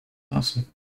 Awesome.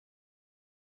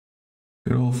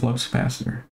 Good old flux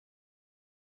capacitor.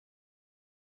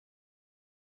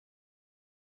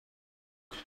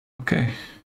 Okay.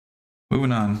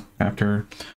 Moving on after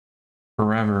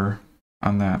forever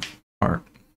on that part.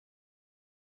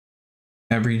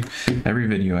 Every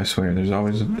video, I swear, there's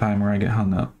always a time where I get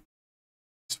hung up.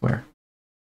 I swear.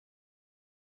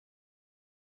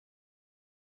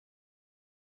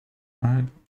 Alright.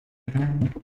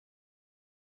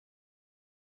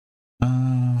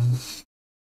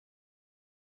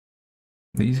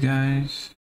 These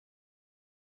guys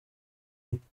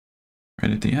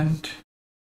right at the end.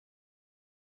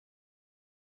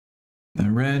 The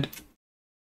red.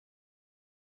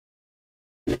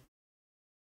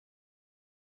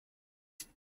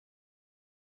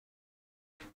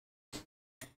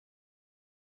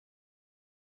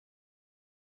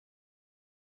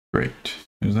 Great.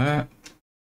 There's that.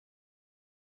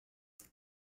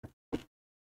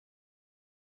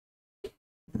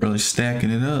 Really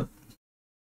stacking it up.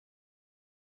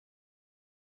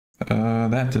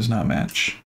 That does not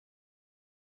match.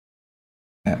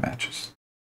 That matches.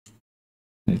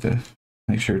 Need to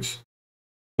make sure it's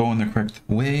going the correct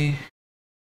way.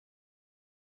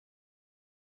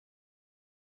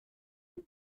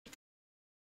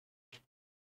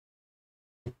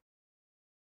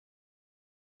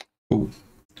 Ooh.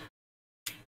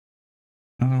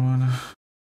 Another one.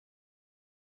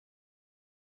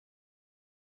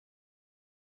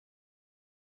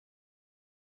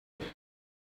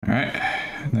 All right,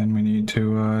 and then we need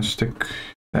to stick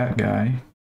that guy,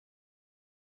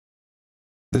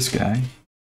 this guy,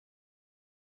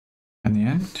 in the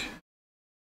end.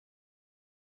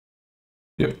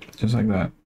 Yep, just like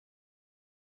that.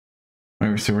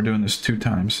 So we're doing this 2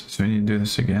 times, so we need to do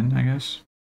this again, I guess.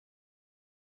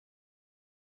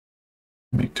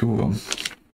 Make 2 of them.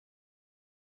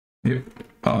 Yep.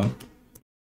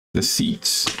 The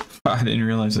seats. I didn't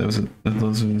realize those are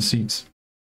the seats.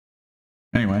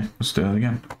 Anyway, let's do it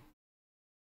again.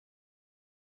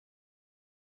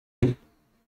 I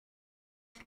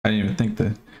didn't even think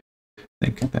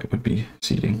that would be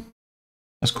seating.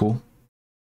 That's cool.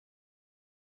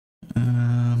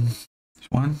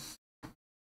 1,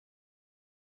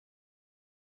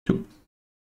 2.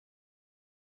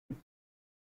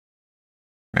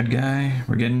 Red guy.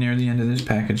 We're getting near the end of this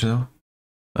package though.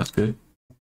 That's good.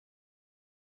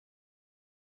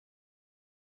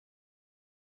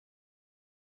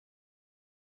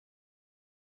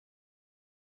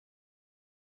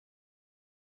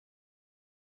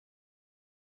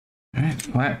 All right,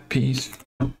 flat piece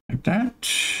like that.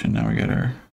 And now we got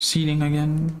our seating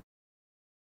again.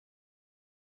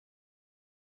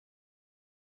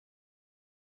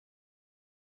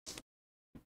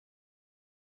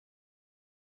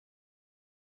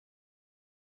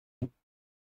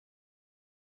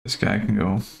 This guy can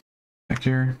go back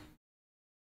here.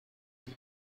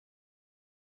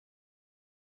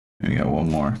 We got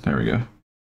one more. There we go.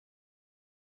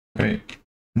 Right.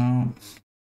 No.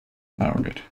 Now we're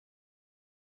good.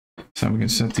 So we can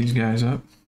set these guys up.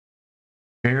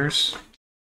 Chairs.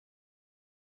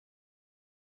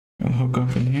 I'll hook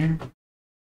up in here.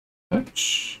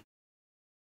 Touch.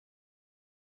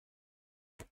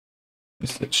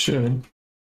 Yes, it should.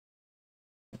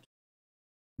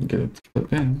 Get it to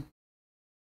clip in.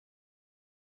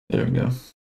 There we go.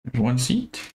 There's one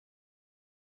seat.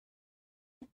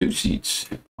 Two seats.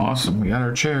 Awesome. We got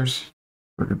our chairs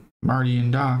for Marty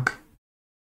and Doc.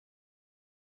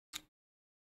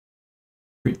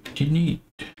 Pretty neat.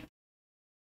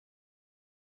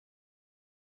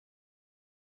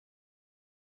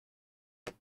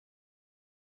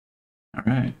 All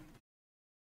right.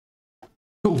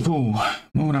 Cool.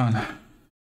 Moving on.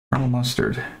 Colonel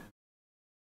Mustard.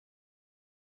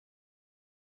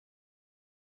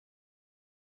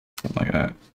 Something like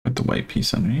that. With the white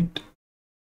piece underneath.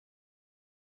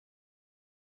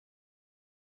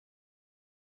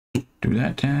 Do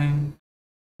that thing.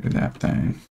 Do that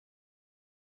thing.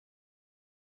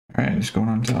 All right, it's going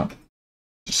on top.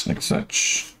 Just like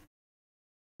such.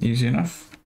 Easy enough.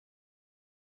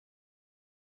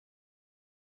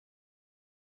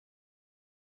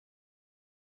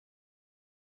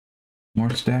 More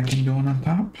stacking going on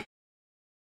top.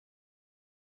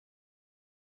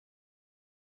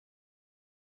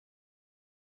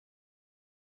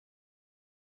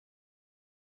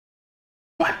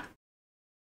 What?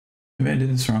 Maybe I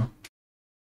did this wrong.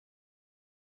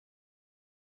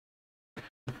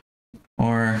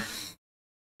 Or,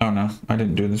 oh no, I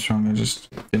didn't do this wrong. I just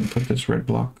didn't put this red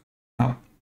block. Oh,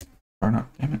 or not,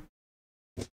 damn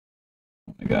it.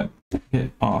 Oh my god,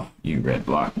 get off, you red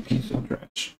block piece of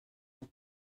trash.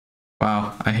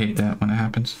 Wow, I hate that when it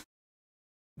happens.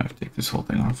 I have to take this whole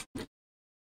thing off.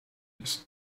 Just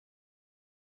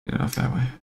get it off that way.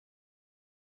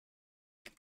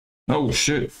 Oh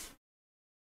shit.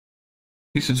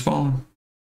 Piece is falling.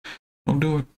 Don't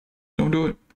do it. Don't do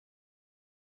it.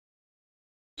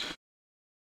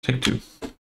 Take two.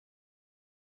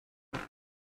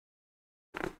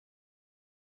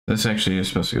 This actually is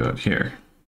supposed to go out here.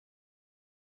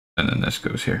 And then this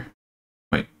goes here.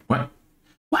 Wait, what?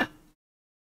 What?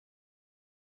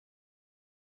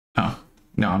 Oh,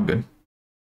 no, I'm good.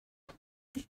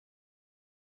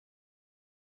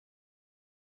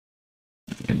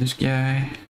 Get this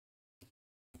guy.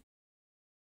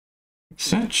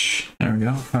 Such. There we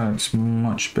go. That's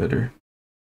much better.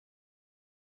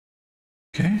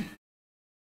 Okay.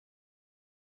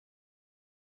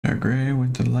 Dark gray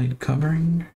with the light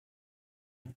covering.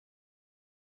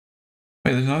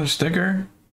 Wait, there's another sticker?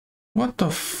 What the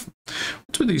f...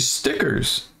 What's with these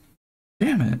stickers?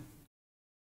 Damn it.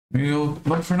 Maybe go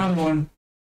look for another one.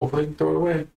 Hopefully I can throw it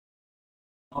away.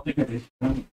 I don't think I did.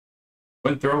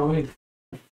 Wouldn't throw away.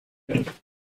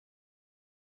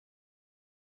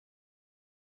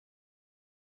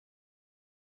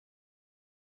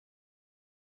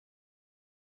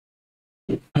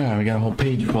 Yeah, we got a whole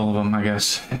page full of them, I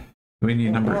guess. We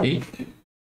need number 8.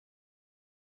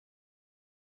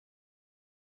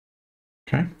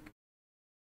 Okay.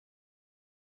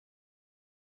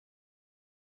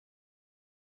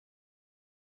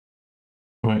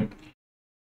 Wait.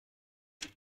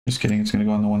 Just kidding, it's going to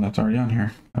go on the one that's already on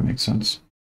here. That makes sense.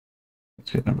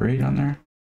 Let's get number 8 on there.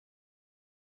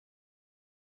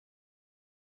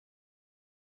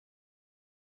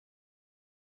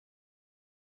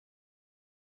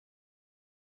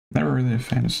 Never really a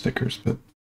fan of stickers, but...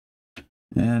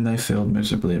 And I failed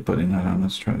miserably at putting that on.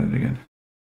 Let's try that again.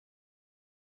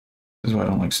 This is why I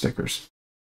don't like stickers.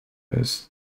 Because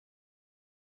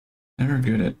never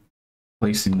good at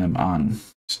placing them on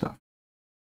stuff.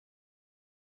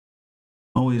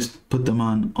 Always put them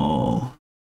on all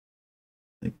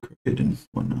like crooked and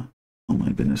whatnot. Oh my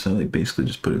goodness, I like basically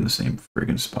just put it in the same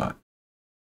friggin' spot.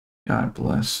 God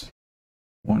bless.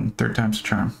 1/3 time's a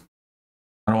charm.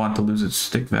 I don't want to lose its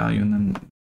stick value and then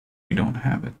we don't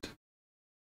have it.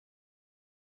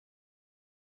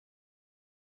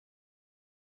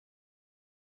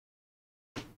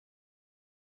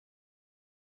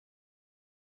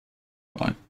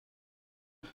 Fine.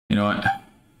 You know what?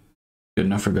 Good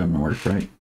enough for government work, right?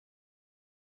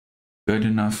 Good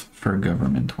enough for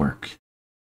government work.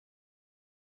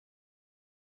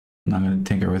 I'm not going to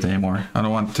tinker with it anymore. I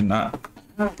don't want to not,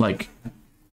 like,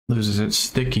 loses its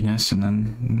stickiness and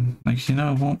then, like, you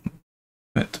know, it won't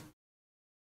fit.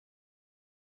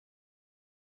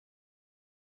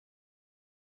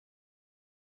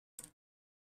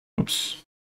 Oops.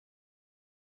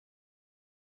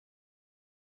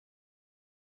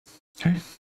 Okay,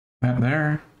 that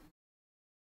there.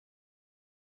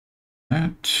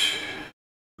 That.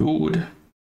 Good.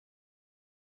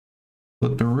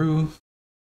 Flipperoo.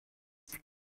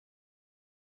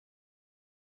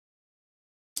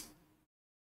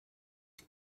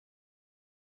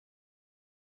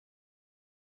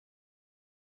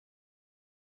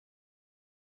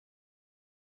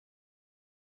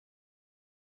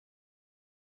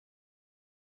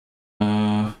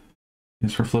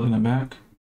 Guess we're flipping it back.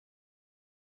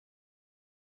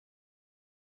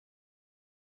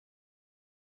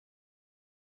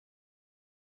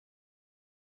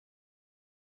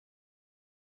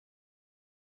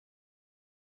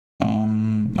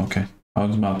 Okay. I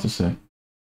was about to say,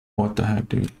 what the heck,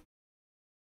 dude?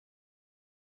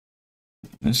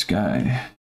 This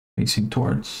guy facing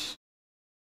towards.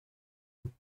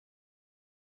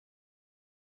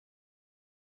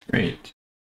 Great.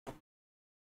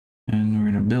 And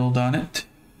we're gonna build on it.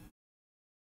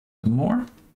 Some more.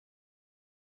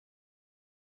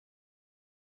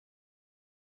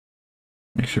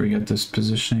 Make sure we get this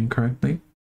positioning correctly.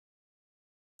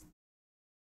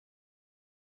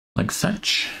 Like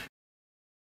such.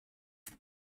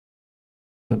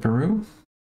 Flipperoo.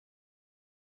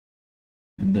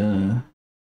 And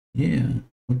yeah,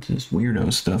 what's this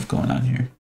weirdo stuff going on here?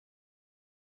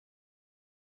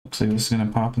 Looks like this is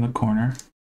gonna pop in the corner.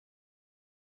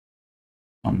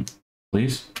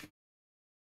 Please.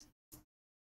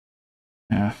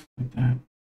 Yeah, like that.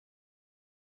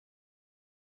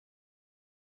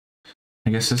 I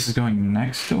guess this is going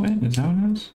next to it. Is that what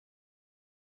it is?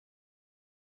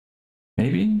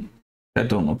 Maybe? That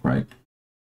don't look right.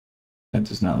 That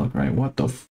does not look right. What the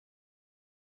f...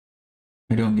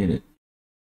 I don't get it.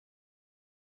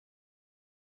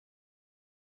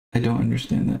 I don't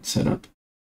understand that setup.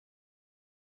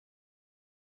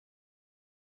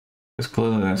 Because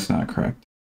clearly that's not correct.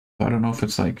 So I don't know if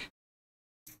it's like...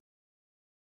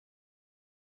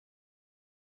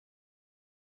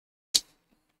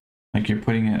 Like you're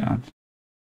putting it on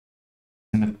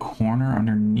in the corner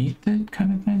underneath it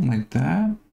kind of thing, like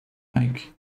that.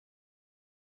 Like...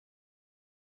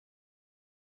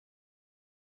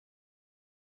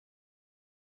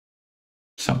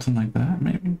 Something like that,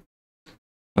 maybe?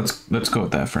 Let's go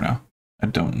with that for now. I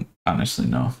don't honestly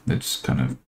know. It's kind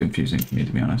of confusing to me,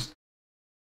 to be honest.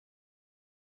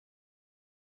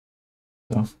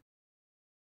 So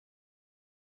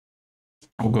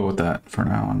we'll go with that for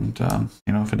now, and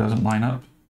you know, if it doesn't line up,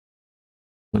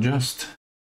 we'll adjust.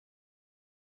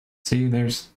 See,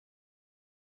 there's...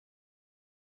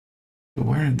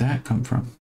 Where did that come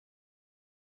from?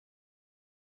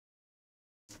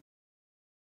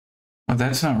 Oh,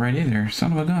 that's not right either.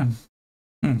 Son of a gun.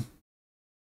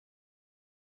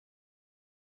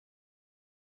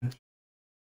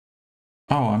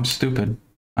 Oh, I'm stupid.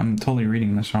 I'm totally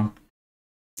reading this wrong.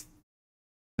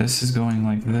 This is going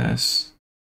like this.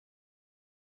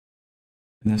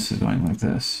 And this is going like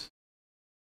this.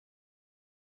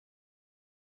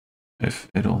 If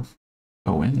it'll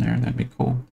go in there, that'd be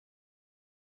cool.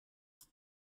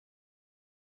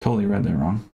 Totally read that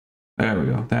wrong. There we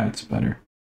go. That's better.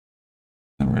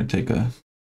 Then we're going to take a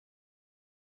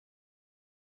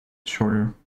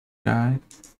shorter guy.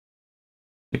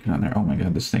 Stick it on there. Oh my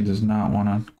god, this thing does not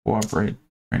want to cooperate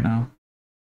right now.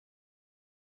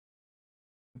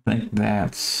 I think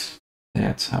that's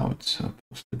how it's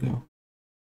supposed to go.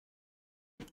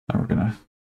 Now we're gonna...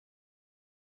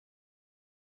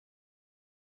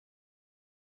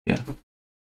 Yeah.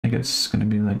 I think it's gonna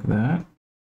be like that.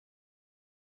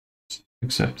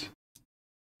 Except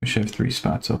we should have 3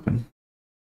 spots open.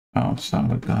 Oh, son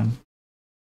of a gun.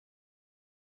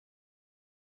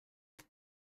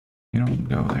 You don't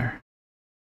go there.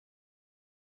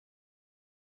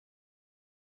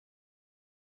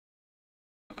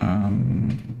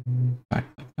 Back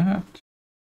like that.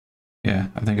 Yeah,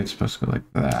 I think it's supposed to go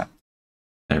like that.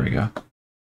 There we go.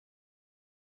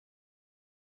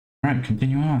 Alright,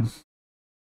 continue on.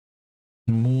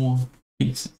 More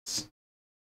pieces.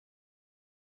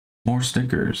 More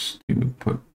stickers to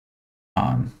put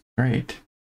on. Great.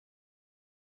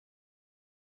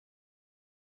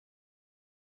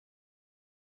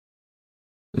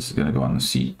 This is gonna go on the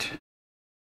seat.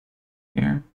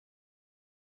 Here.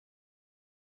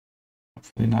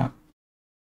 Hopefully not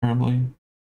terribly.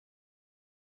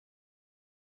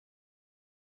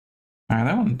 Alright,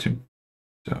 that one too.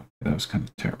 So that was kind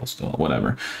of terrible still.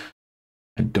 Whatever.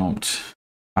 I don't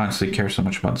honestly care so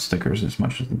much about the stickers as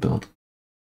much as the build. If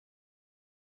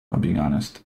I'm being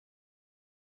honest.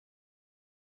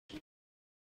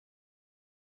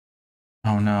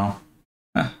 Oh no.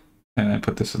 And I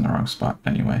put this in the wrong spot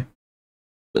anyway.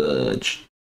 Budge.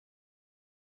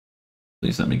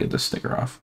 Please let me get this sticker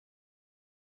off.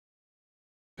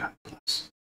 God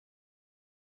bless.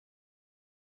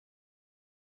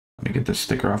 Let me get this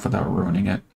sticker off without ruining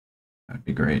it. That'd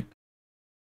be great.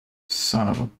 Son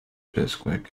of a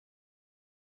bisquick.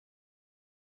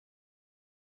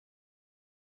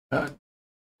 God.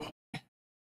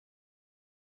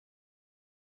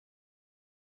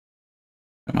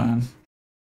 Come on.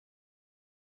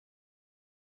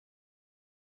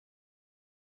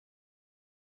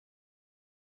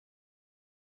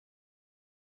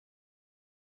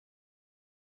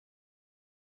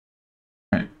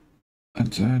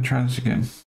 Let's try this again.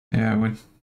 Yeah, it would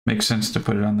make sense to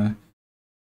put it on the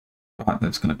spot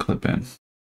that's going to clip in.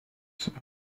 So,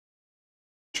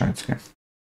 try this again.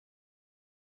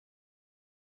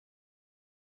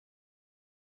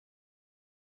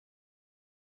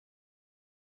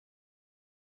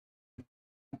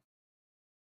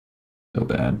 So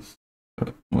bad,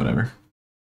 but whatever.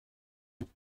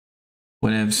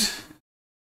 Whatevs.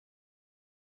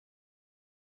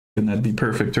 Couldn't that be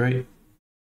perfect, right?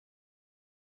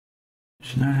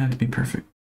 Should not have to be perfect.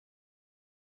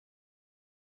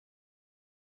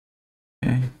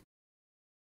 Okay.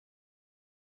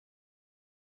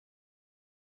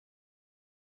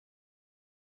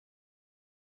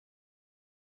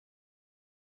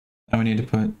 Now we need to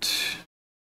put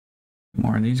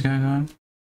more of these guys on.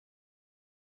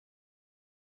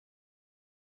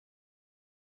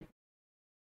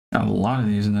 Got a lot of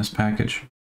these in this package.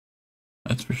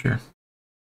 That's for sure.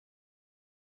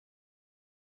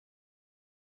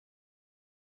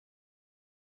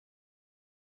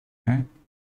 Okay. I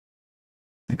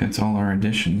think that's all our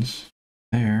additions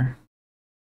there.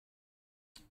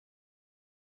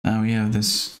 Now we have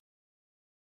this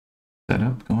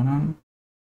setup going on.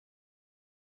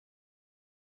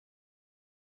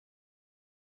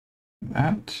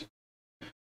 That.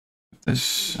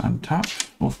 This on top.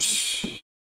 Whoops.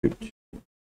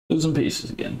 Losing pieces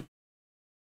again.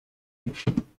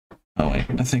 Oh wait,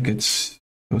 I think it's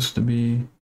supposed to be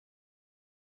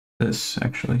this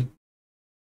actually.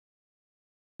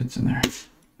 It's in there.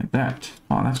 Like that.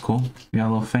 Oh, that's cool. We got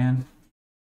a little fan.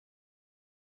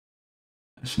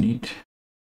 That's neat.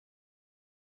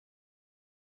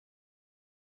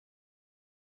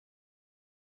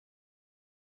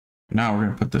 Now we're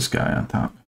gonna put this guy on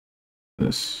top.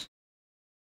 This.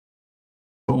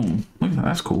 Boom. Look at that,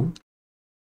 that's cool.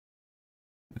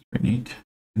 That's pretty neat.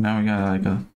 And now we got like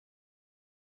a,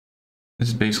 this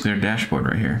is basically our dashboard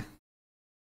right here.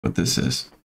 What this is.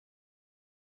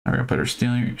 Now we're gonna put our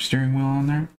steering wheel on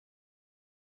there.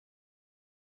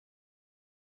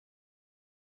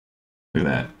 Look at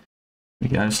that. We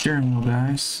got a steering wheel,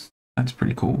 guys. That's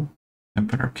pretty cool. And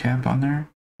put our cap on there.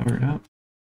 Cover it up.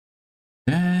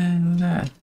 And look at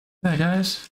that. Look at that,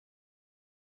 guys.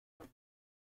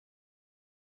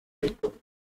 We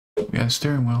got a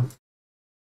steering wheel.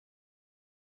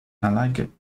 I like it.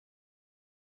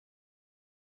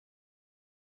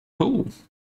 Cool.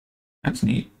 That's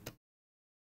neat.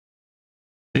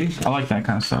 See? I like that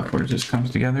kind of stuff where it just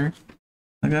comes together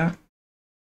like that.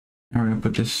 Now we're gonna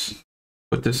put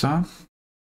this on.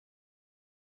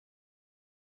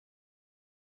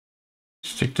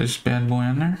 Stick this bad boy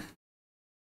on there.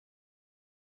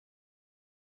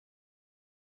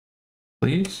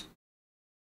 Please.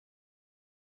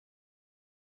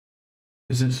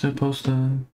 Is it supposed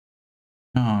to?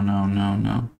 No, no, no,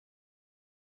 no.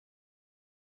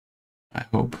 I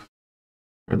hope,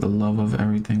 for the love of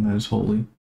everything that is holy.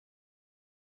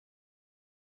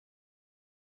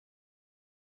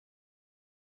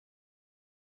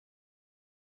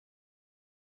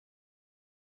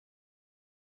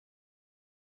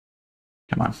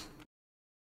 Come on.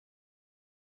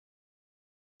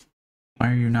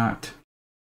 Why are you not?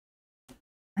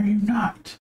 Why are you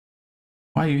not?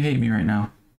 Why do you hate me right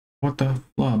now? What the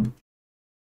flub?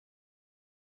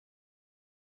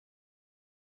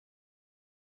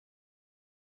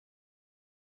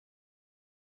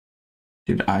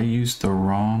 Did I use the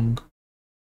wrong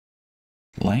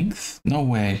length? No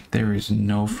way. There is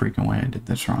no freaking way I did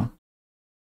this wrong.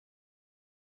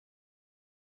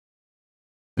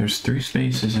 There's 3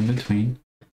 spaces in between.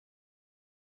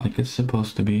 Like it's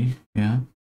supposed to be. Yeah.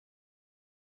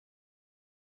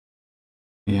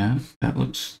 Yeah, that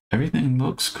looks, everything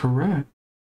looks correct.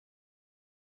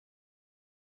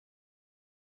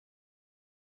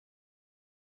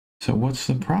 So what's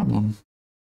the problem?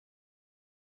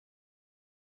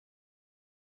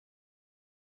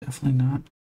 Definitely not.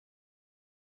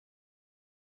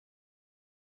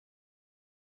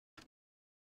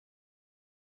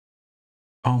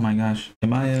 Oh my gosh.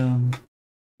 Am I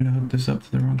gonna hook this up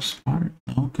to the wrong spot?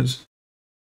 No, because,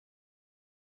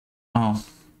 oh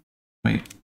wait,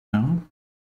 no?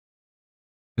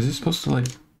 Is this supposed to like,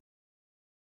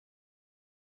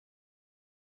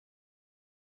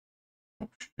 oh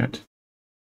shit.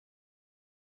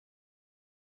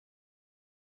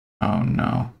 Oh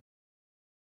no.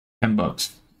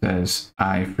 $10 says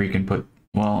I freaking put,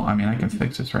 well, I mean, I can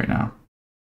fix this right now.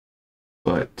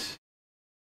 But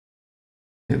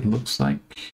it looks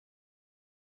like,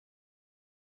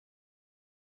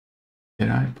 did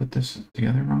I put this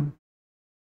together wrong?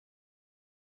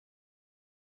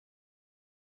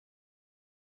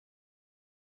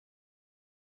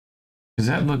 Because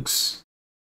that looks...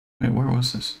 Wait, where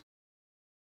was this?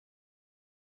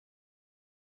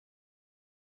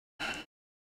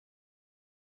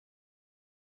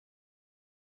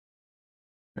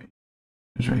 Right.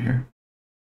 It's right here.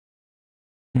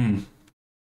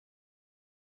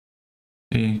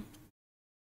 See?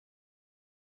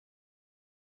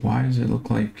 Why does it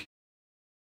look like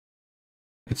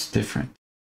it's different?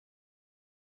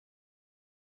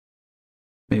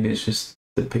 Maybe it's just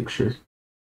the picture.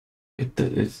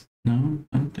 It's no,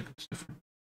 I don't think it's different.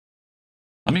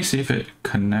 Let me see if it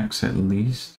connects at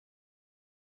least.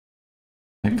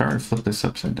 If I were to flip this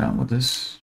upside down, would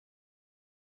this?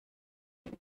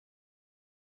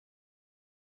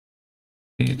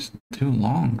 It's too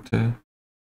long to.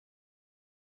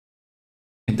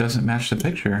 It doesn't match the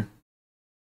picture.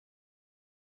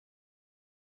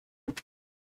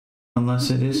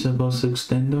 Unless it is supposed to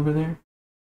extend over there.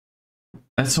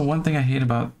 That's the one thing I hate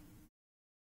about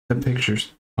the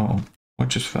pictures. Oh, what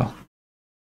just fell?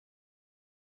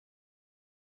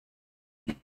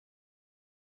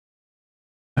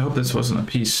 I hope this wasn't a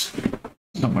piece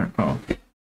somewhere. Oh.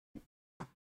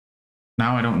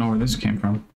 Now I don't know where this came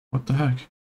from. What the heck?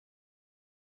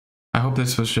 I hope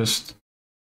this was just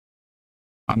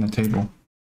on the table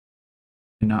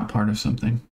and not part of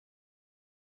something.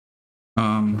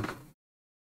 I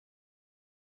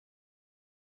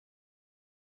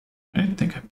didn't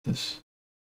think I put this.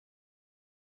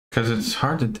 Because it's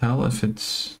hard to tell if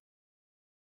it's...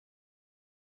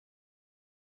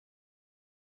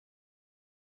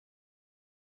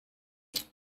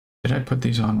 Did I put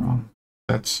these on wrong?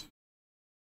 That's...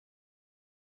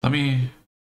 Let me...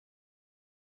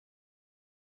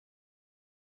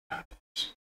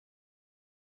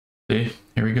 See,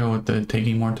 here we go with the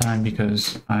taking more time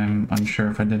because I'm unsure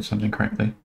if I did something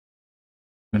correctly.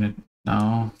 I'm gonna...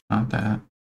 No, not that.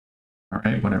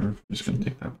 Alright, whatever. I'm just gonna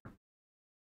take that part.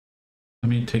 Let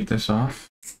me take this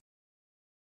off.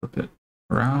 Flip it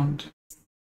around.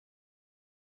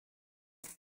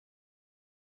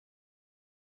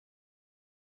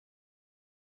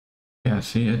 Yeah,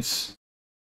 see, it's...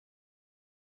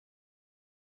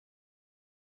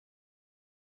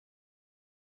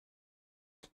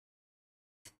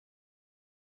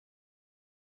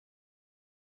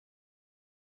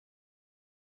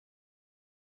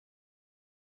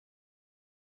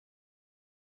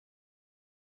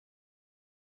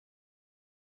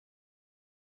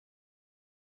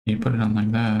 You put it on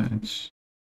like that, it's...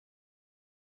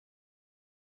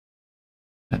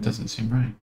 That doesn't seem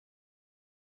right.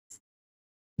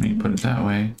 When you put it that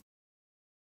way,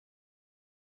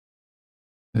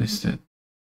 at least it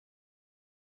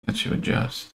lets you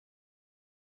adjust.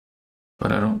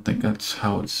 But I don't think that's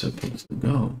how it's supposed to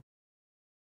go.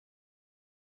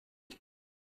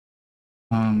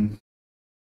 I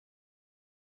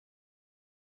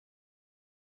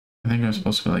think it was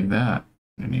supposed to go like that.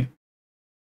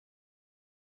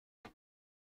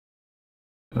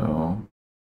 So,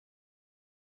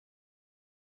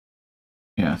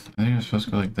 yeah, I think it was supposed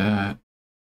to go like that.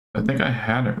 I think I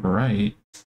had it right.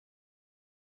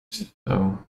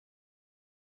 So,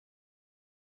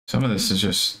 some of this is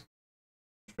just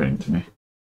frustrating to me.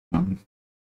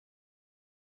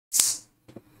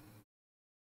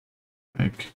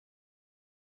 Like,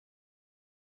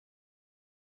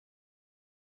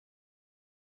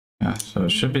 yeah, so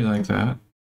it should be like that.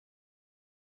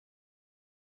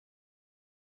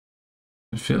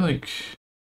 I feel like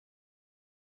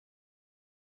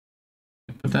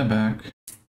put that back.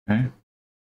 Okay.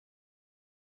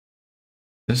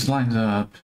 This lines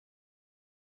up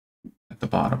at the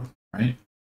bottom, right?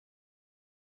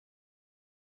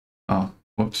 Oh,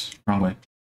 whoops, wrong way.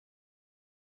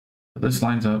 So this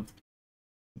lines up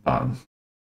at the bottom.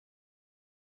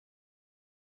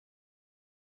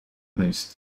 At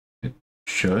least it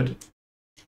should.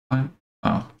 Oh,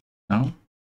 no.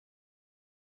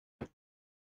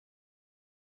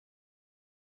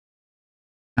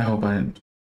 I hope I didn't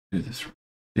do this.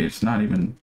 It's not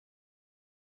even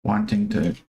wanting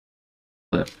to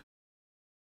flip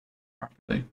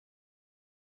properly.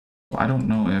 Well, I don't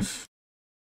know if...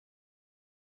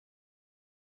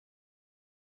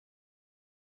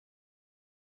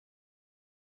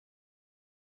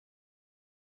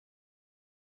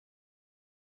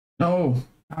 No!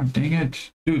 God dang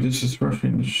it. Dude, this is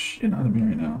frustrating the shit out of me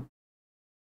right now.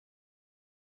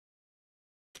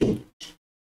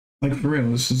 Like, for real,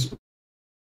 this is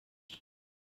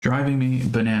driving me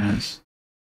bananas.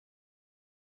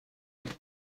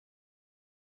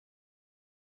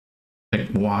 Like,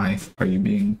 why are you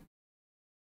being...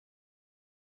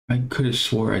 I could have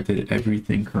swore I did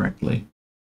everything correctly.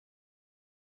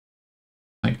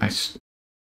 Like,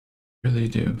 Really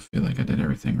do feel like I did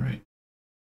everything right.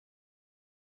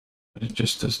 But it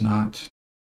just does not.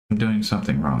 I'm doing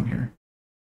something wrong here.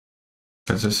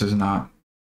 Because this is not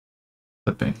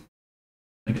flipping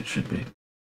like it should be.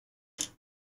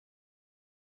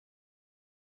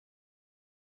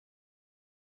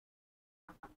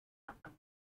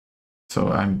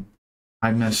 So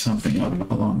I messed something up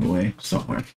along the way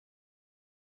somewhere.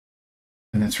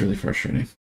 And that's really frustrating.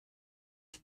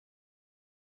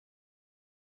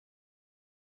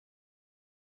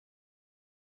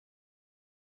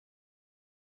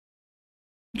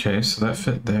 Okay, so that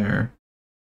fit there.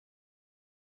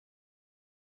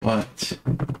 But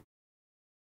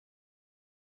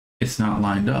it's not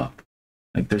lined up.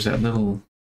 Like there's that little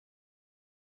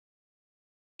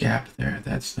gap there.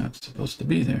 That's not supposed to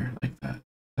be there like that.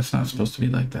 That's not supposed to be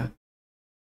like that.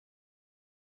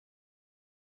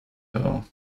 So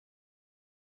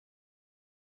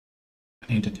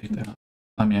I need to take that out.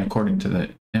 I mean, according to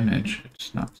the image,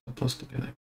 it's not supposed to be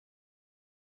like.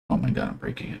 Oh my god, I'm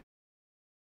breaking it.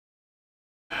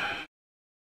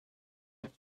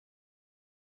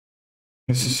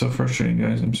 This is so frustrating,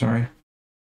 guys. I'm sorry.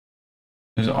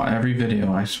 There's every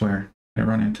video, I swear, I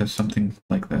run into something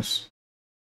like this.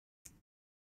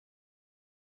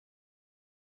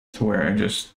 To where I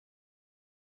just,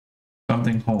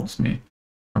 something holds me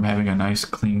from having a nice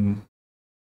clean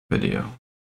video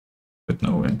with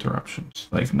no interruptions,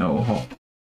 like no halt.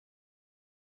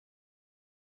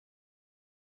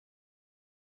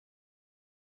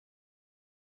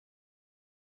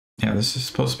 Yeah, this is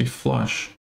supposed to be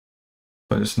flush,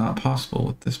 but it's not possible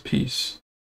with this piece.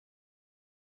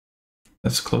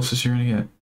 That's the closest you're gonna get.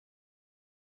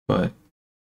 But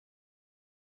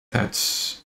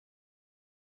that's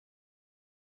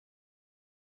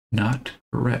not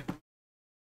correct.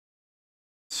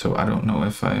 So I don't know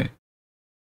if I,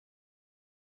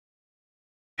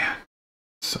 yeah,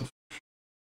 so,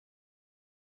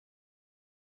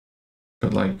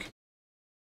 but like,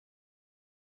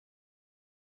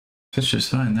 it's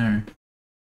just fine there,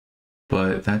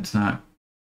 but that's not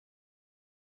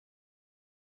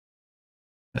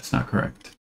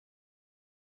correct.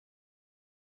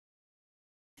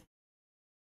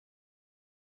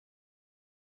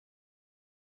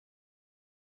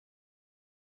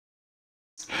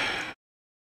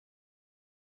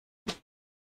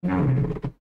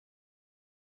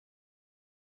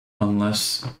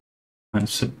 Unless I'm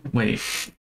wait,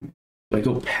 do I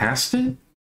go past it?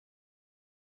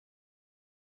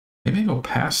 Maybe I go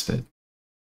past it.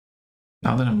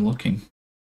 Now that I'm looking.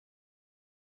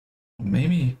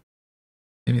 Maybe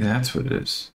that's what it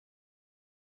is.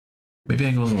 Maybe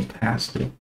I go a little past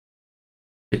it.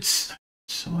 It's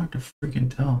so hard to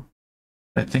freaking tell.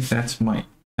 I think that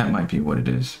might be what it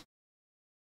is.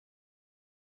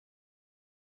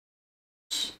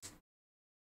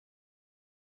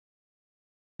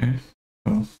 Okay.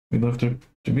 Well, we left a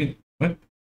what?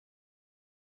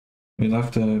 We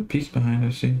left a piece behind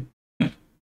us, see?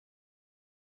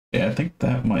 Yeah, I think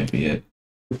that might be it.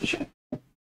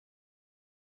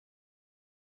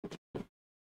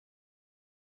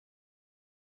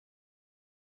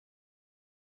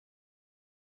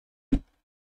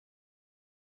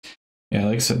 Yeah,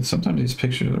 like I said, sometimes these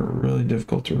pictures are really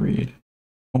difficult to read.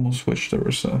 Almost wish there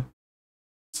was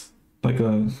like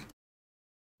a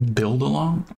build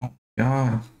along. Oh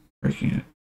god, breaking it.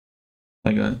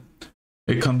 Like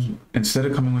it comes, instead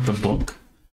of coming with a book,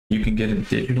 you can get a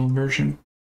digital version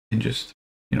and just,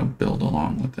 build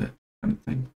along with it, kind of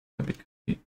thing. That'd be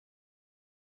great.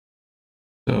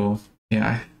 So yeah,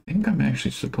 I think I'm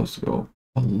actually supposed to go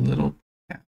a little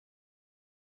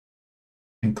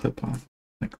and clip on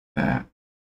like that.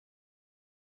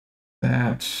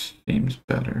 That seems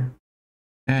better,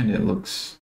 and it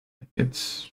looks like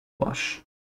it's flush.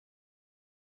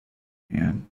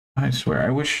 And I swear, I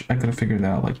wish I could have figured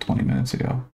that out like 20 minutes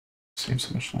ago. Save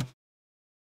so much time.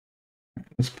 Right,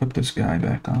 let's put this guy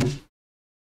back on.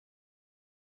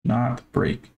 Not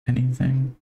break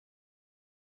anything.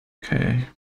 Okay.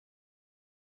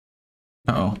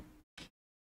 Uh-oh.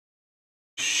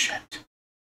 Shit.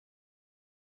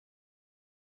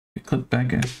 Click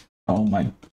back in. Oh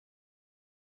my.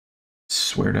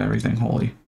 Swear to everything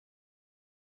holy.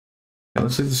 Yeah,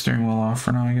 let's leave the steering wheel off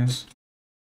for now, I guess.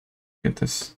 Get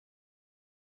this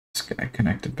guy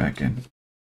connected back in.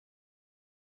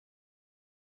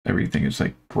 Everything is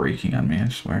like breaking on me, I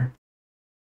swear.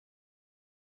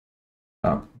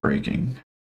 Stop breaking.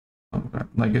 Oh god.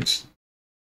 Like it's.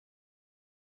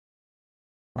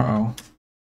 Uh-oh.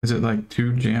 Is it like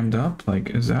too jammed up?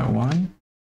 Like, is that why?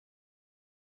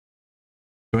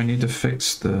 Do I need to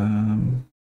fix the...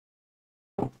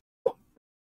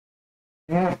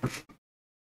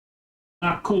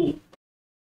 Not cool.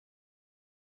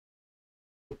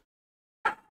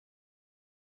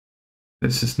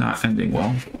 This is not ending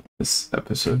well, this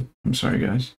episode. I'm sorry,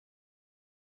 guys.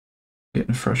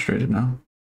 Getting frustrated now.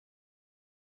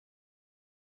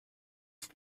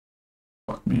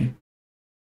 Fuck me.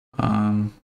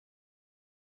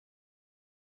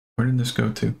 Where did this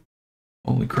go to?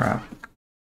 Holy crap.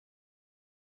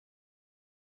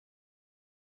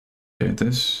 Okay,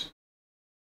 this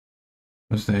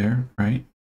was there, right?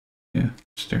 Yeah,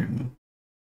 steering wheel.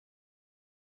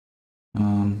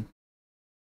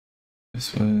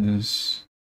 This was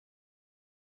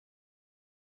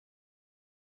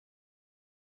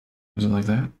it like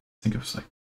that? I think it was like,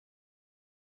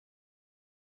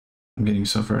 I'm getting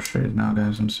so frustrated now,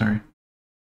 guys. I'm sorry.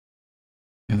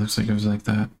 It looks like it was like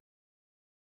that.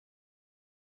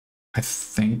 I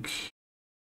think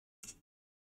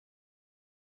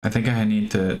I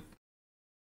need to,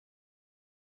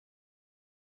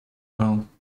 well,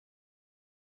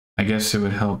 I guess it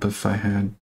would help if I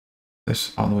had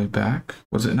this all the way back.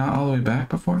 Was it not all the way back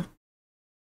before?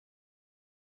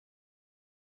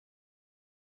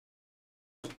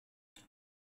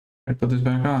 I put this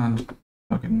back on.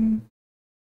 Fucking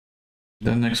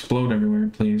doesn't explode everywhere,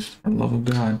 please. For the love of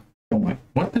God. Oh my,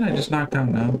 what did I just knock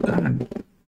down now? God.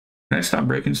 Can I stop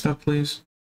breaking stuff, please?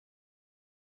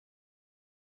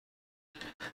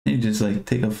 You just like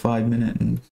take a 5-minute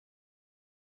and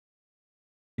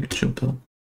take a chill pill.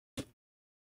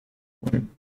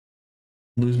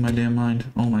 Lose my damn mind.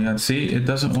 Oh my god, see, it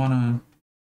doesn't want to.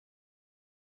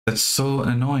 That's so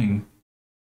annoying.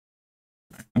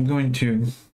 I'm going to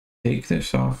take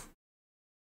this off.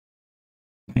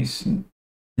 Nice and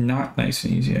not nice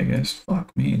and easy, I guess.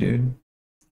 Fuck me, dude.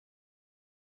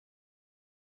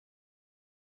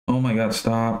 Oh my god,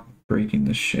 stop breaking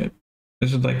this shit.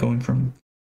 This is like going from,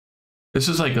 this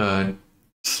is like a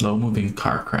slow moving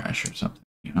car crash or something,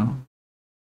 you know?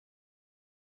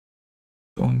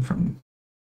 Going from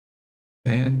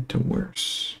bad to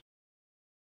worse.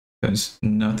 Because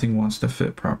nothing wants to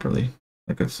fit properly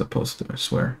like it's supposed to, I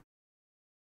swear.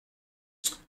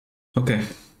 Okay,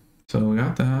 so we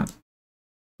got that.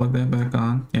 Plug that back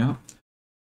on, yeah.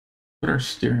 Put our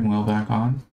steering wheel back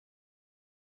on.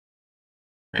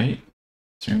 Great.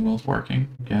 Steering wheel's working.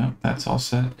 Yeah, that's all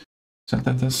set. Set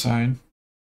that this side.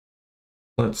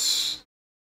 Let's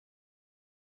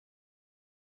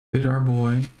fit our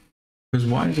boy. Because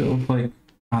why does it look like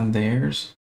on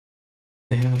theirs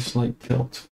they have a slight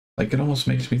tilt? Like, it almost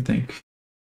makes me think.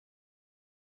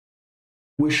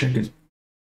 Wish I could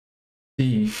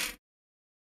see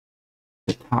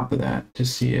the top of that to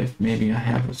see if maybe I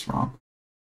have this wrong.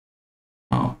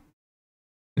 Oh,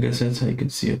 I guess that's how you can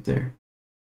see it there.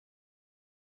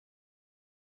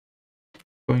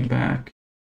 Going back.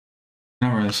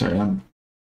 Not really, sorry, I'm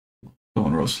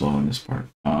going real slow in this part.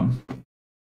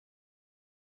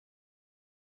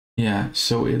 Yeah,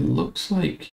 so it looks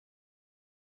like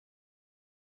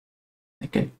I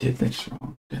think I did this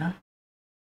wrong. Did I?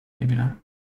 Maybe not.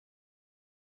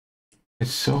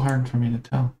 It's so hard for me to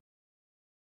tell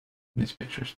these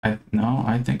pictures. No,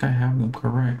 I think I have them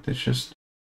correct. It's just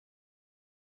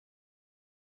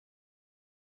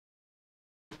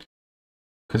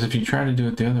because if you try to do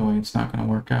it the other way, it's not going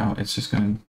to work out. It's just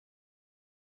going to,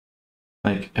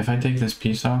 like, if I take this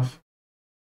piece off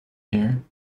here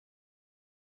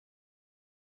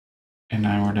and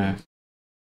I were to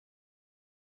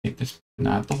take this,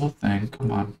 not the whole thing, come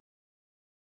on,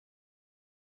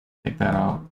 take that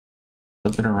out,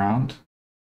 flip it around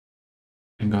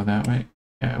and go that way.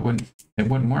 Yeah, it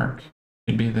wouldn't work.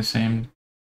 It'd be the same.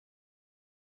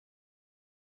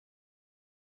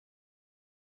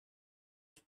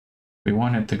 We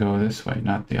want it to go this way,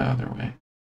 not the other way.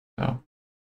 So,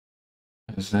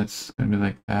 because that's going to be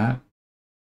like that.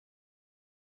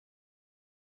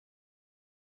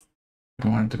 We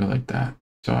want it to go like that.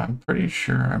 So I'm pretty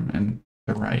sure I'm in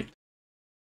the right,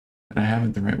 that I have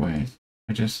it the right way.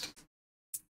 I just,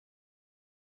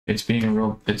 it's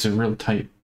a real tight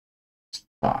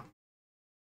spot.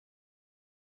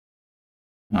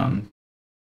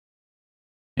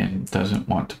 And doesn't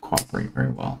want to cooperate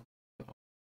very well. So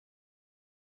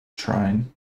try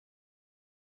and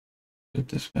get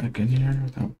this back in here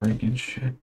without breaking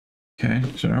shit. Okay,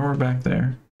 so now we're back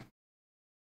there.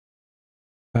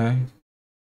 Okay.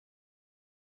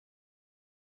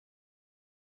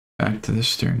 Back to the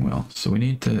steering wheel. So we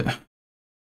need to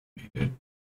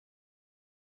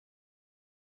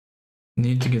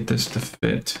get this to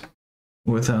fit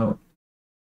without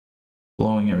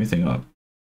blowing everything up.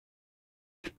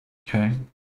 Okay.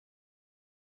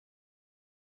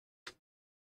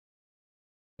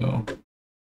 So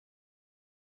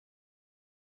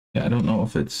Yeah, I don't know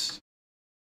if it's...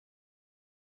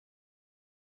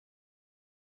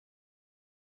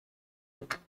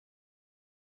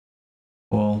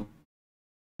 Well,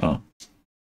 oh.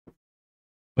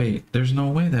 Wait, there's no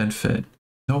way that fit.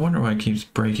 No wonder why it keeps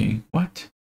breaking. What?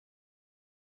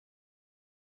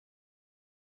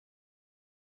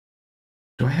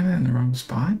 Do I have it in the wrong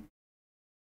spot?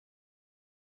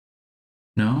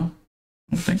 No,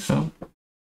 I don't think so.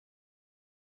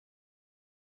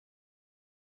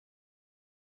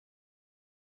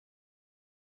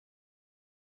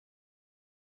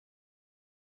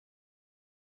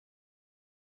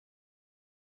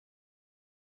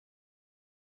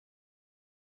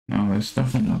 No, it's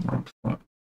definitely not the wrong spot.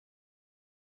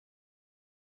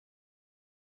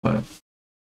 But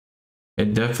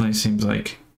it definitely seems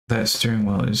like that steering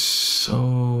wheel is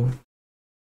so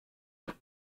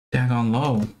daggone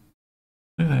low. Look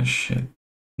at that shit.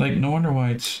 Like, no wonder why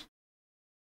it's...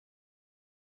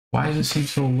 Why does it seem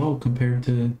so low compared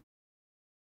to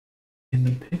in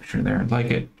the picture there? Like,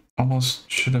 it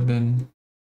almost should have been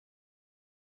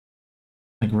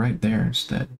like right there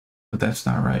instead. But that's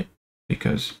not right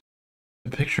because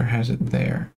the picture has it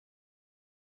there.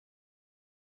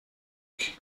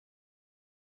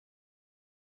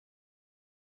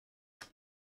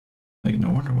 Like,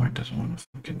 no wonder why it doesn't want to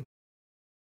fucking...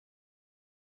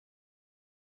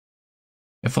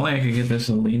 If only I could get this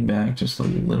to lean back just a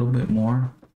little bit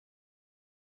more.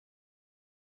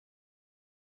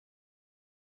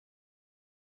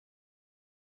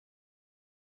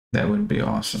 That would be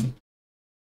awesome.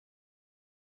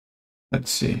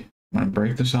 Let's see. I'm going to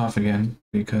break this off again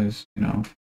because, you know,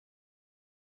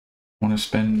 I want to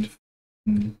spend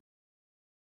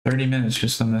 30 minutes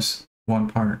just on this one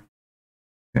part.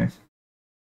 Okay.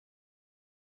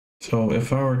 So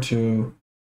if I were to...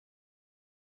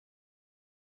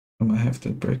 I might have to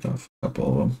break off a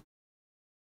couple of them.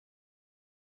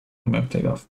 I'm going to take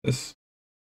off this.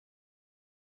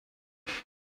 If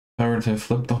I were to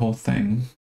flip the whole thing...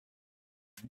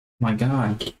 My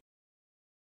God.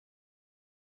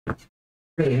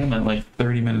 I'm at like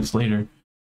 30 minutes later,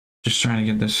 just trying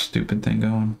to get this stupid thing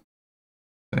going.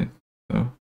 Okay,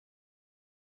 so,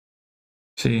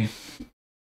 see.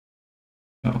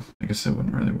 Oh, I guess that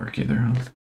wouldn't really work either, huh?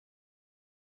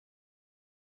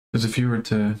 Because if you were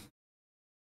to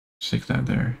stick that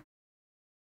there,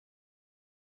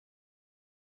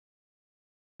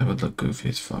 that would look goofy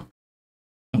as fuck.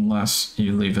 Unless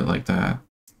you leave it like that.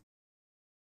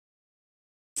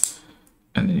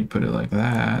 And then you put it like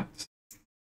that.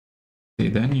 See,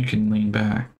 then you can lean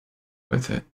back with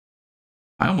it.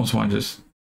 I almost want to just...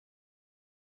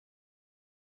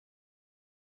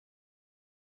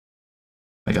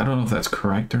 Like, I don't know if that's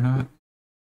correct or not.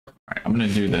 Alright, I'm going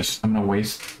to do this. I'm going to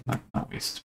waste... Not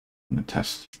waste. I'm going to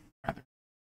test, rather.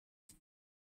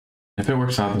 If it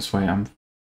works out this way, I'm...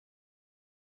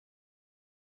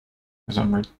 Because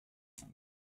I'm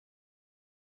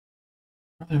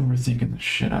probably overthinking the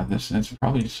shit out of this, and it's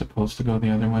probably supposed to go the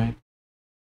other way.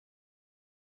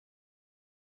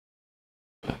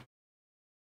 But,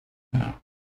 no.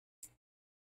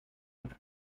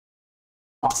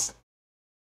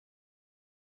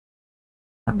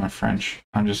 Pardon my French.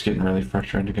 I'm just getting really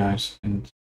frustrated, guys.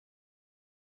 And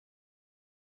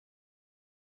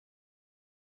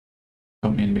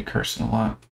don't mean to be cursing a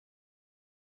lot.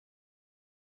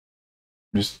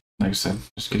 Just, like I said,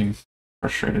 just getting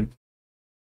frustrated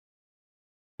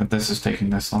that this is taking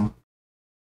this long.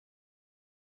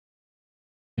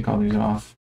 Take all these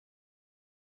off.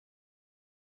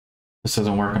 This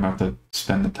doesn't work. I'm going to have to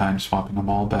spend the time swapping them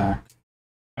all back.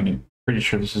 I mean, pretty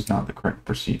sure this is not the correct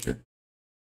procedure.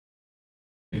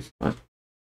 But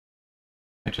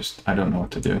I don't know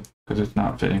what to do because it's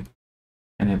not fitting.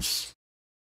 And it's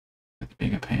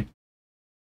being a pain.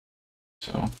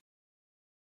 So I'm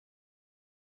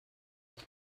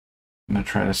going to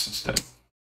try this instead.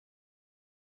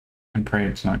 And pray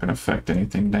it's not going to affect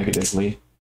anything negatively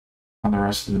on the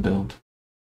rest of the build.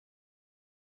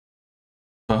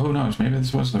 But who knows, maybe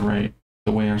this was the way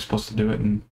I was supposed to do it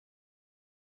and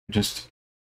just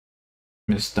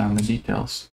missed on the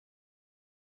details.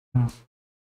 Oh.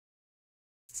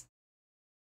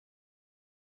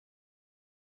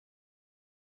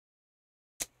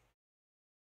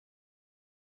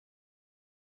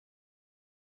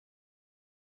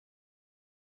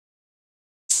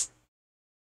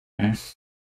 Okay.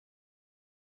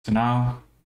 So now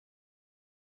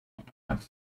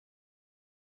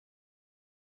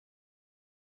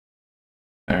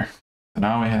there. So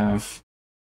now we have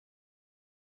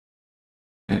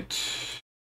it.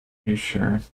 Are you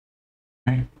sure?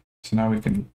 Okay. So now we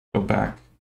can go back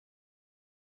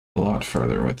a lot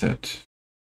further with it.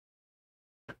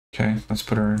 Okay, let's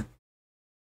put our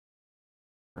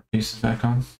pieces back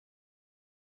on.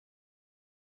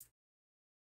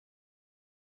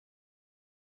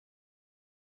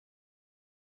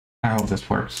 I hope this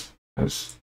works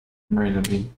because I'm ready to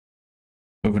be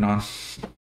moving on.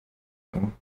 So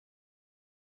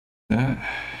that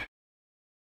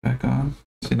back on.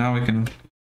 See, now we can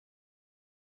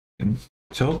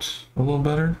tilt a little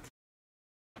better.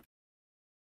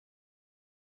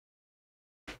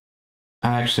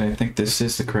 Actually, I think this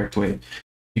is the correct way.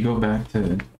 You go back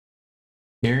to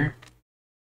here.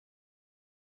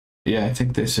 Yeah, I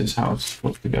think this is how it's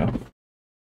supposed to go.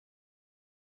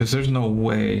 Because there's no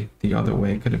way the other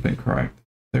way could have been correct.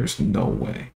 There's no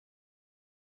way.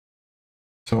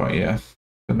 So yeah,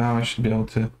 but now I should be able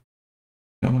to.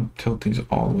 I'm gonna tilt these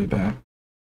all the way back.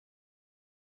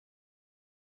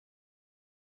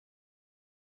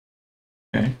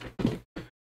 Okay.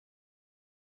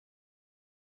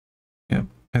 Yep.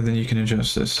 And then you can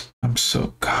adjust this.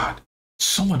 God,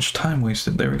 so much time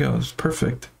wasted. There we go. It's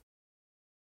perfect.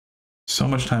 So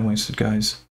much time wasted,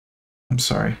 guys. I'm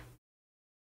sorry.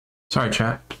 Sorry,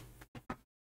 chat.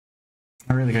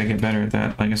 I really gotta get better at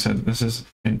that. Like I said, this is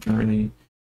really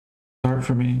hard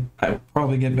for me. I'll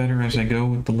probably get better as I go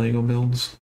with the Lego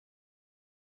builds.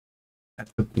 That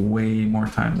took way more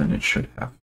time than it should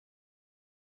have.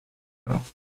 So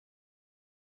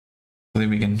hopefully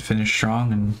we can finish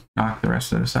strong and knock the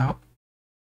rest of this out.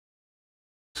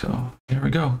 So here we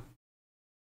go.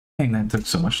 Dang, that took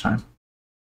so much time.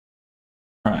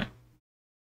 All right.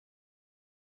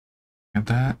 Got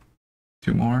that.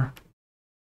 2 more.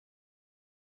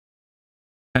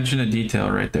 Attention to detail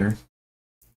right there.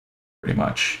 Pretty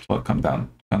much what comes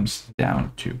down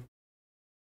to.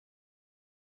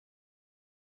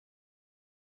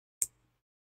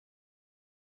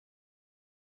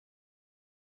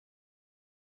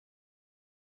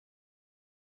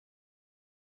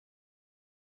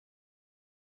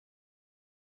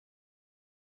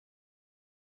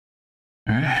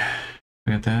 All right,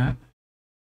 we got that.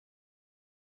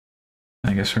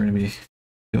 I guess we're gonna be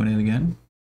doing it again.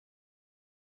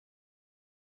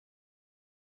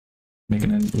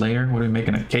 Making a layer. What are we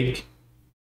making? A cake?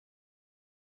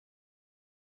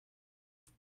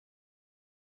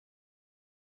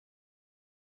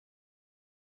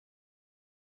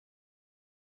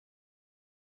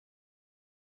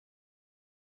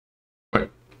 Wait.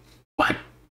 What?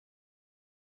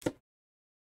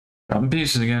 Dropping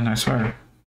pieces again, I swear.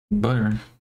 Butterfingers.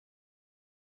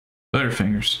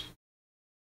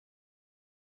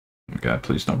 Oh God,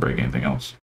 please don't break anything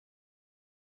else.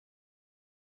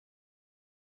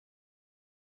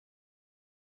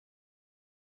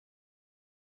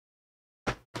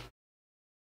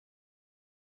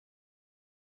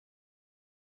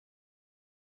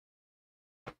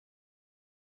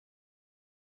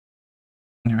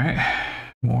 All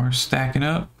right, more stacking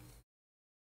up.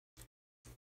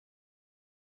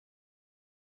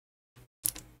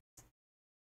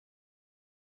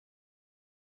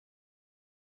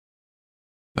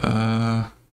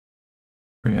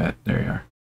 Where you at? There you are.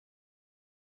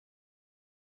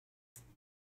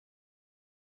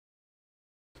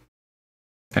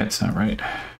 That's not right.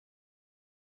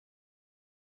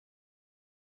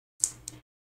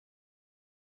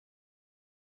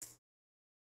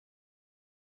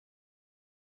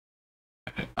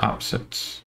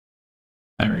 Opposites.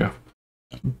 There we go.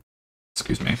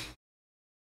 Excuse me.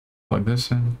 Plug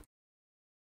this in.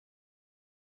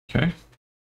 Okay.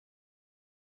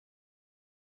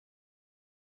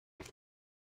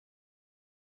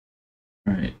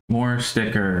 All right, more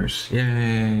stickers.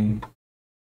 Yay.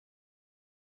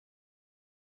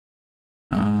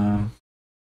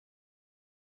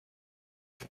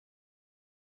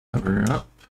 Cover up.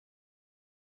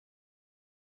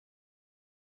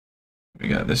 We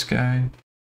got this guy. Make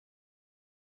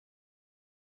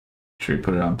sure we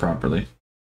put it on properly.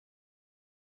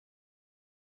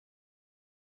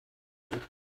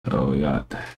 So we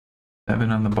got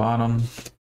 7 on the bottom.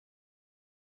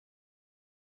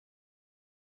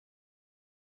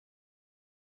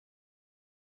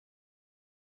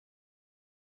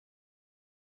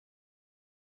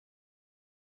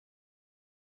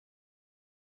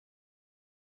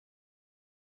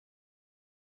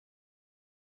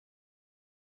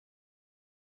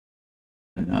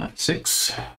 And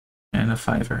 6 and a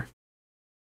 5er.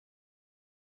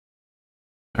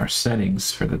 Our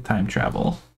settings for the time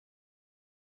travel.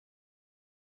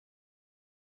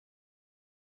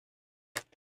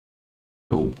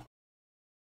 Oh.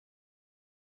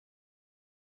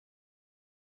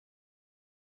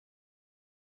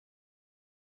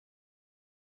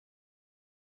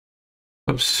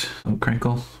 Oops, little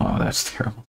crinkle. Oh, that's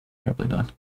terrible. Probably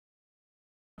done.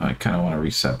 I kind of want to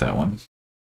reset that one.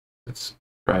 It's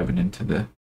driving into the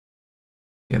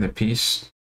other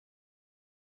piece.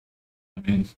 I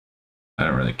mean, I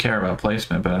don't really care about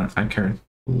placement, but I care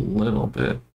a little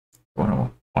bit. I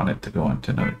want it to go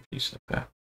onto another piece like that.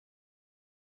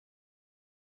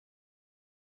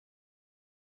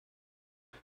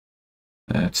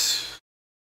 That's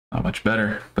not much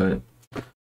better, but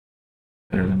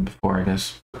better than before, I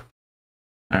guess. All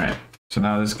right, so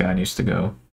now this guy needs to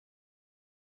go.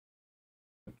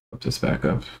 Put this back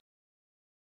up.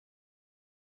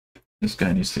 This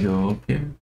guy needs to go up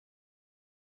here.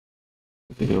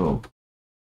 To go up.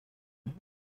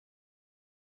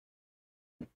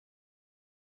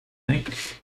 I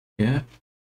think, yeah.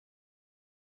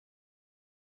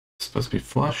 It's supposed to be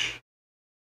flush.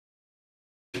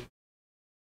 I'm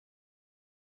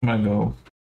gonna go.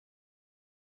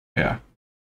 Yeah.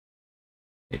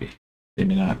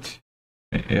 Maybe not.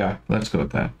 Yeah, let's go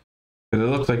with that. Because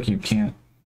it looks like you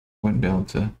wouldn't be able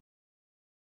to.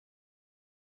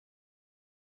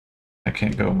 I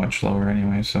can't go much lower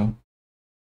anyway, so.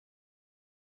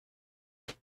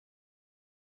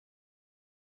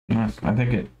 I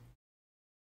think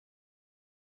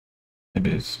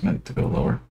maybe it's meant to go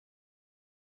lower.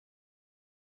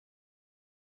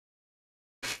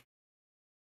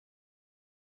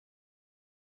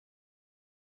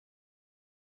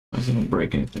 Doesn't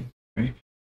break anything, right?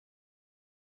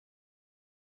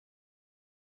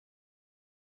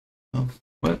 Oh,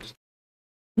 what?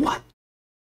 What?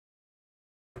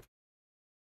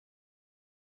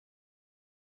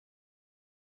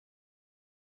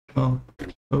 Oh,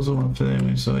 those are ones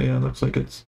anyway, so yeah, it looks like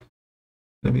it's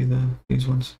gonna be these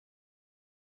ones.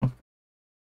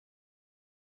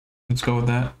 Let's go with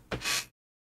that.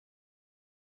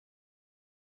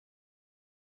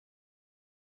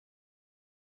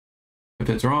 If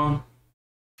it's wrong,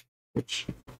 which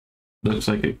looks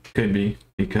like it could be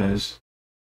because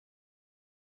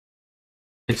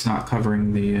it's not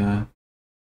covering the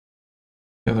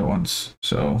other ones,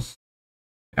 so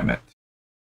damn it.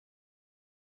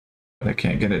 But I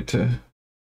can't get it to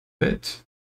fit.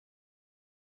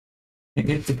 Can't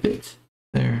get it to fit.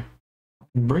 There.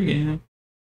 Break anything.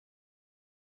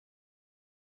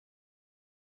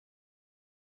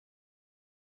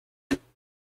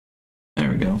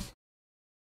 There we go.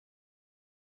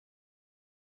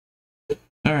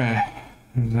 Alright.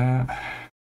 That.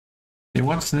 Hey,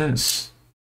 what's this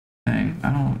thing?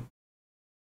 I don't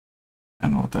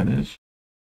know what that is.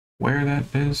 Where that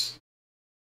is?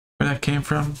 Where that came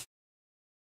from?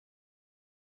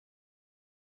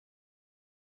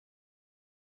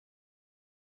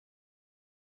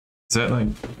 Is that like,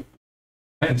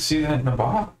 I didn't see that in the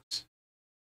box.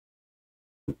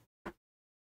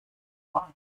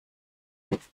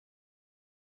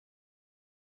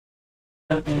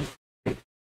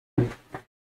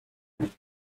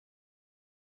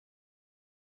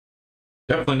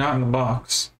 Definitely not in the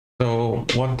box. So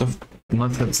what the,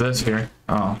 unless it's this here.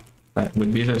 Oh, that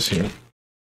would be this here.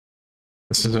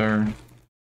 This is our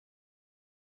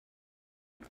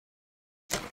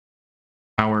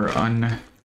unlabeled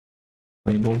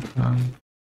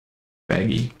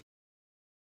baggie.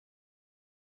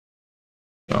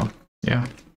 So yeah.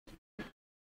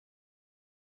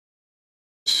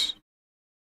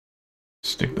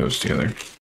 Stick those together.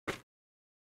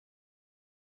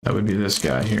 That would be this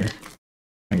guy here,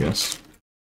 I guess.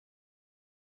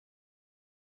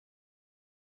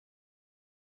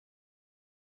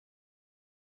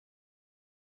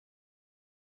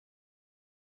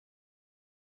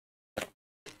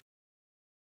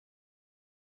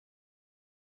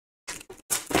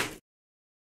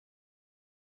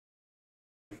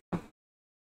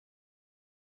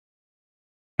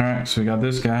 All right, so we got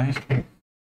this guy.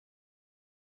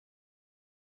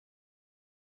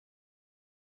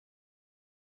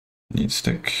 Need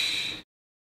stick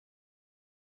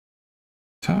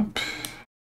top.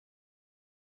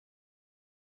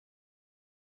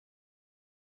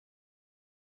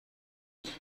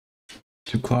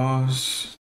 Two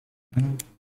claws. Come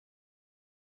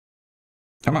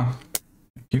on.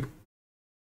 Thank you.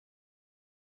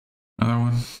 Another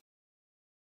one.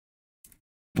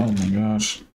 Oh my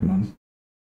gosh. Come on.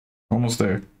 Almost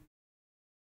there.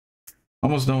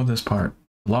 Almost done with this part.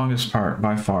 Longest part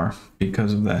by far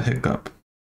because of that hiccup.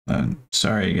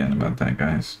 Sorry again about that,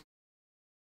 guys.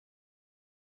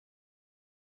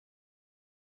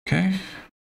 Okay.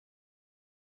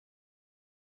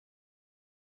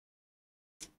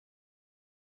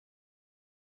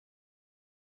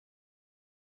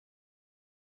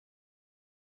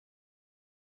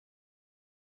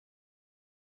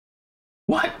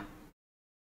 What?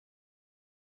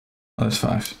 Oh, that's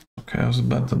 5. Okay, I was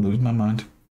about to lose my mind.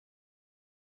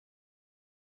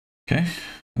 Okay,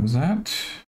 that was that.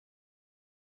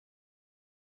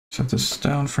 Set this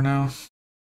down for now.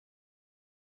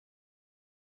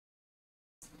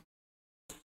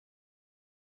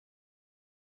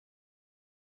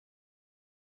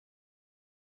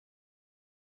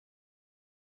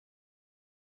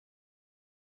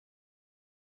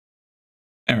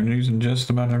 And we're using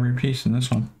just about every piece in this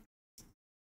one.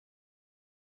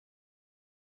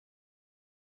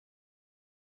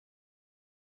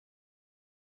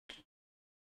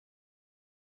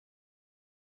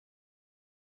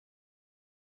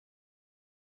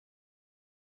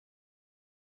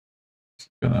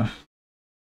 Gonna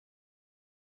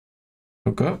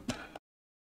hook up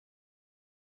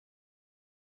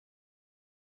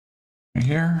right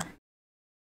here.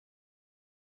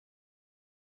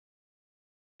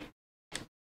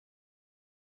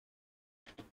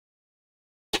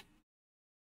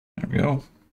 There we go.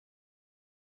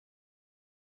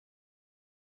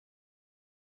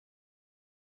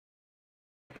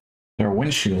 Their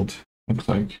windshield looks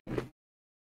like.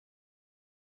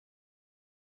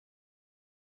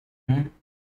 Okay.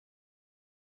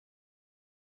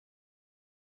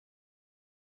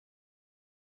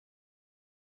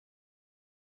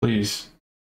 Please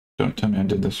don't tell me I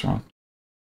did this wrong.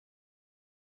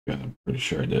 Yeah, I'm pretty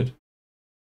sure I did.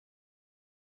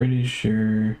 Pretty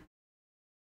sure.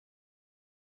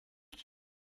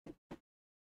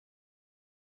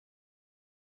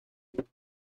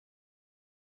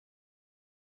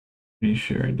 Pretty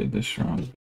sure I did this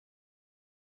wrong.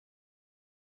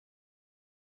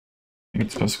 I think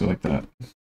it's supposed to go like that.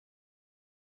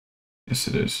 Yes,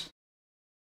 it is.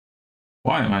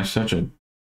 Why am I such a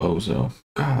bozo?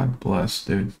 God bless,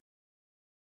 dude.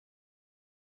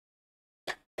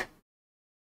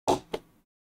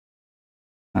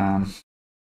 All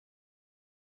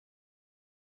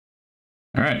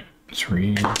right, let's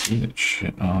read that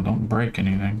shit. Oh, don't break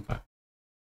anything. But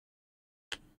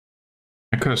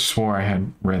I could have swore I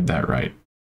had read that right,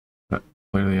 but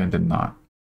clearly I did not.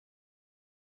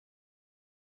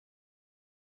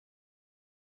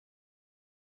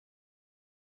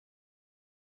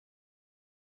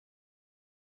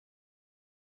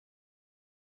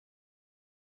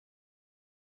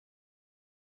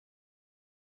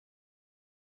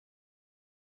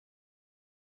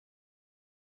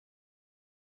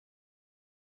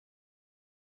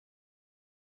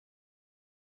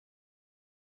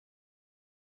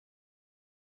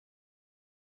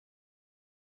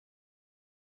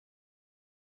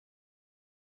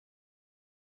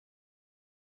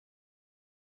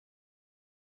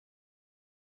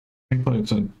 But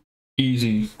it's an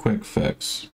easy, quick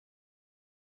fix.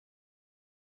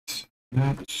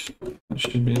 That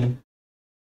should be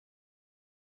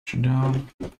down.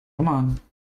 Come on.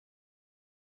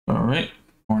 All right,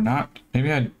 or not.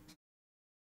 Maybe I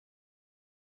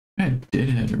did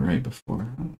have it right before.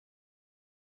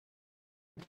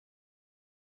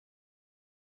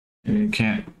 You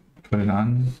can't put it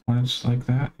on when it's like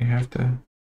that. You have to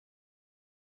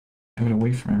have it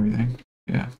away from everything.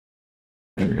 Yeah.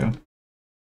 There we go.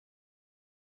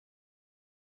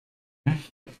 Okay.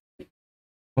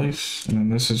 Place, and then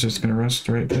this is just gonna rest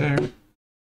right there. Look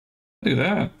at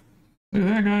that. Look at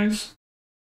that, guys.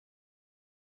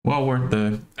 Well worth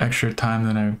the extra time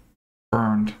that I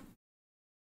burned.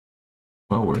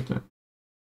 Well worth it.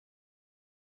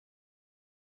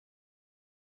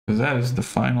 Because that is the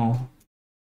final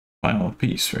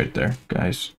piece right there,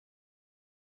 guys.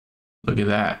 Look at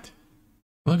that.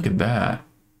 Look at that.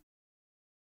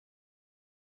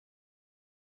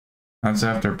 That's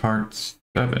after part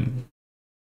 7.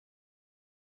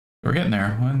 We're getting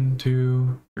there. 1,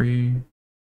 2, 3,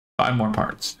 5 more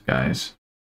parts, guys.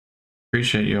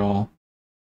 Appreciate you all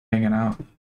hanging out,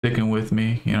 sticking with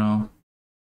me, you know,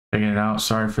 checking it out.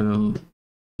 Sorry for the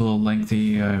little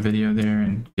lengthy video there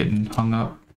and getting hung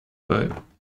up, but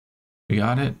we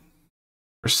got it.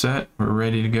 We're set. We're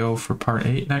ready to go for part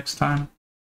 8 next time.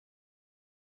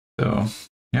 So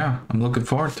yeah, I'm looking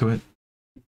forward to it.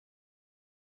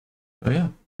 So yeah,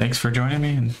 thanks for joining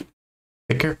me and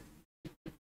take care.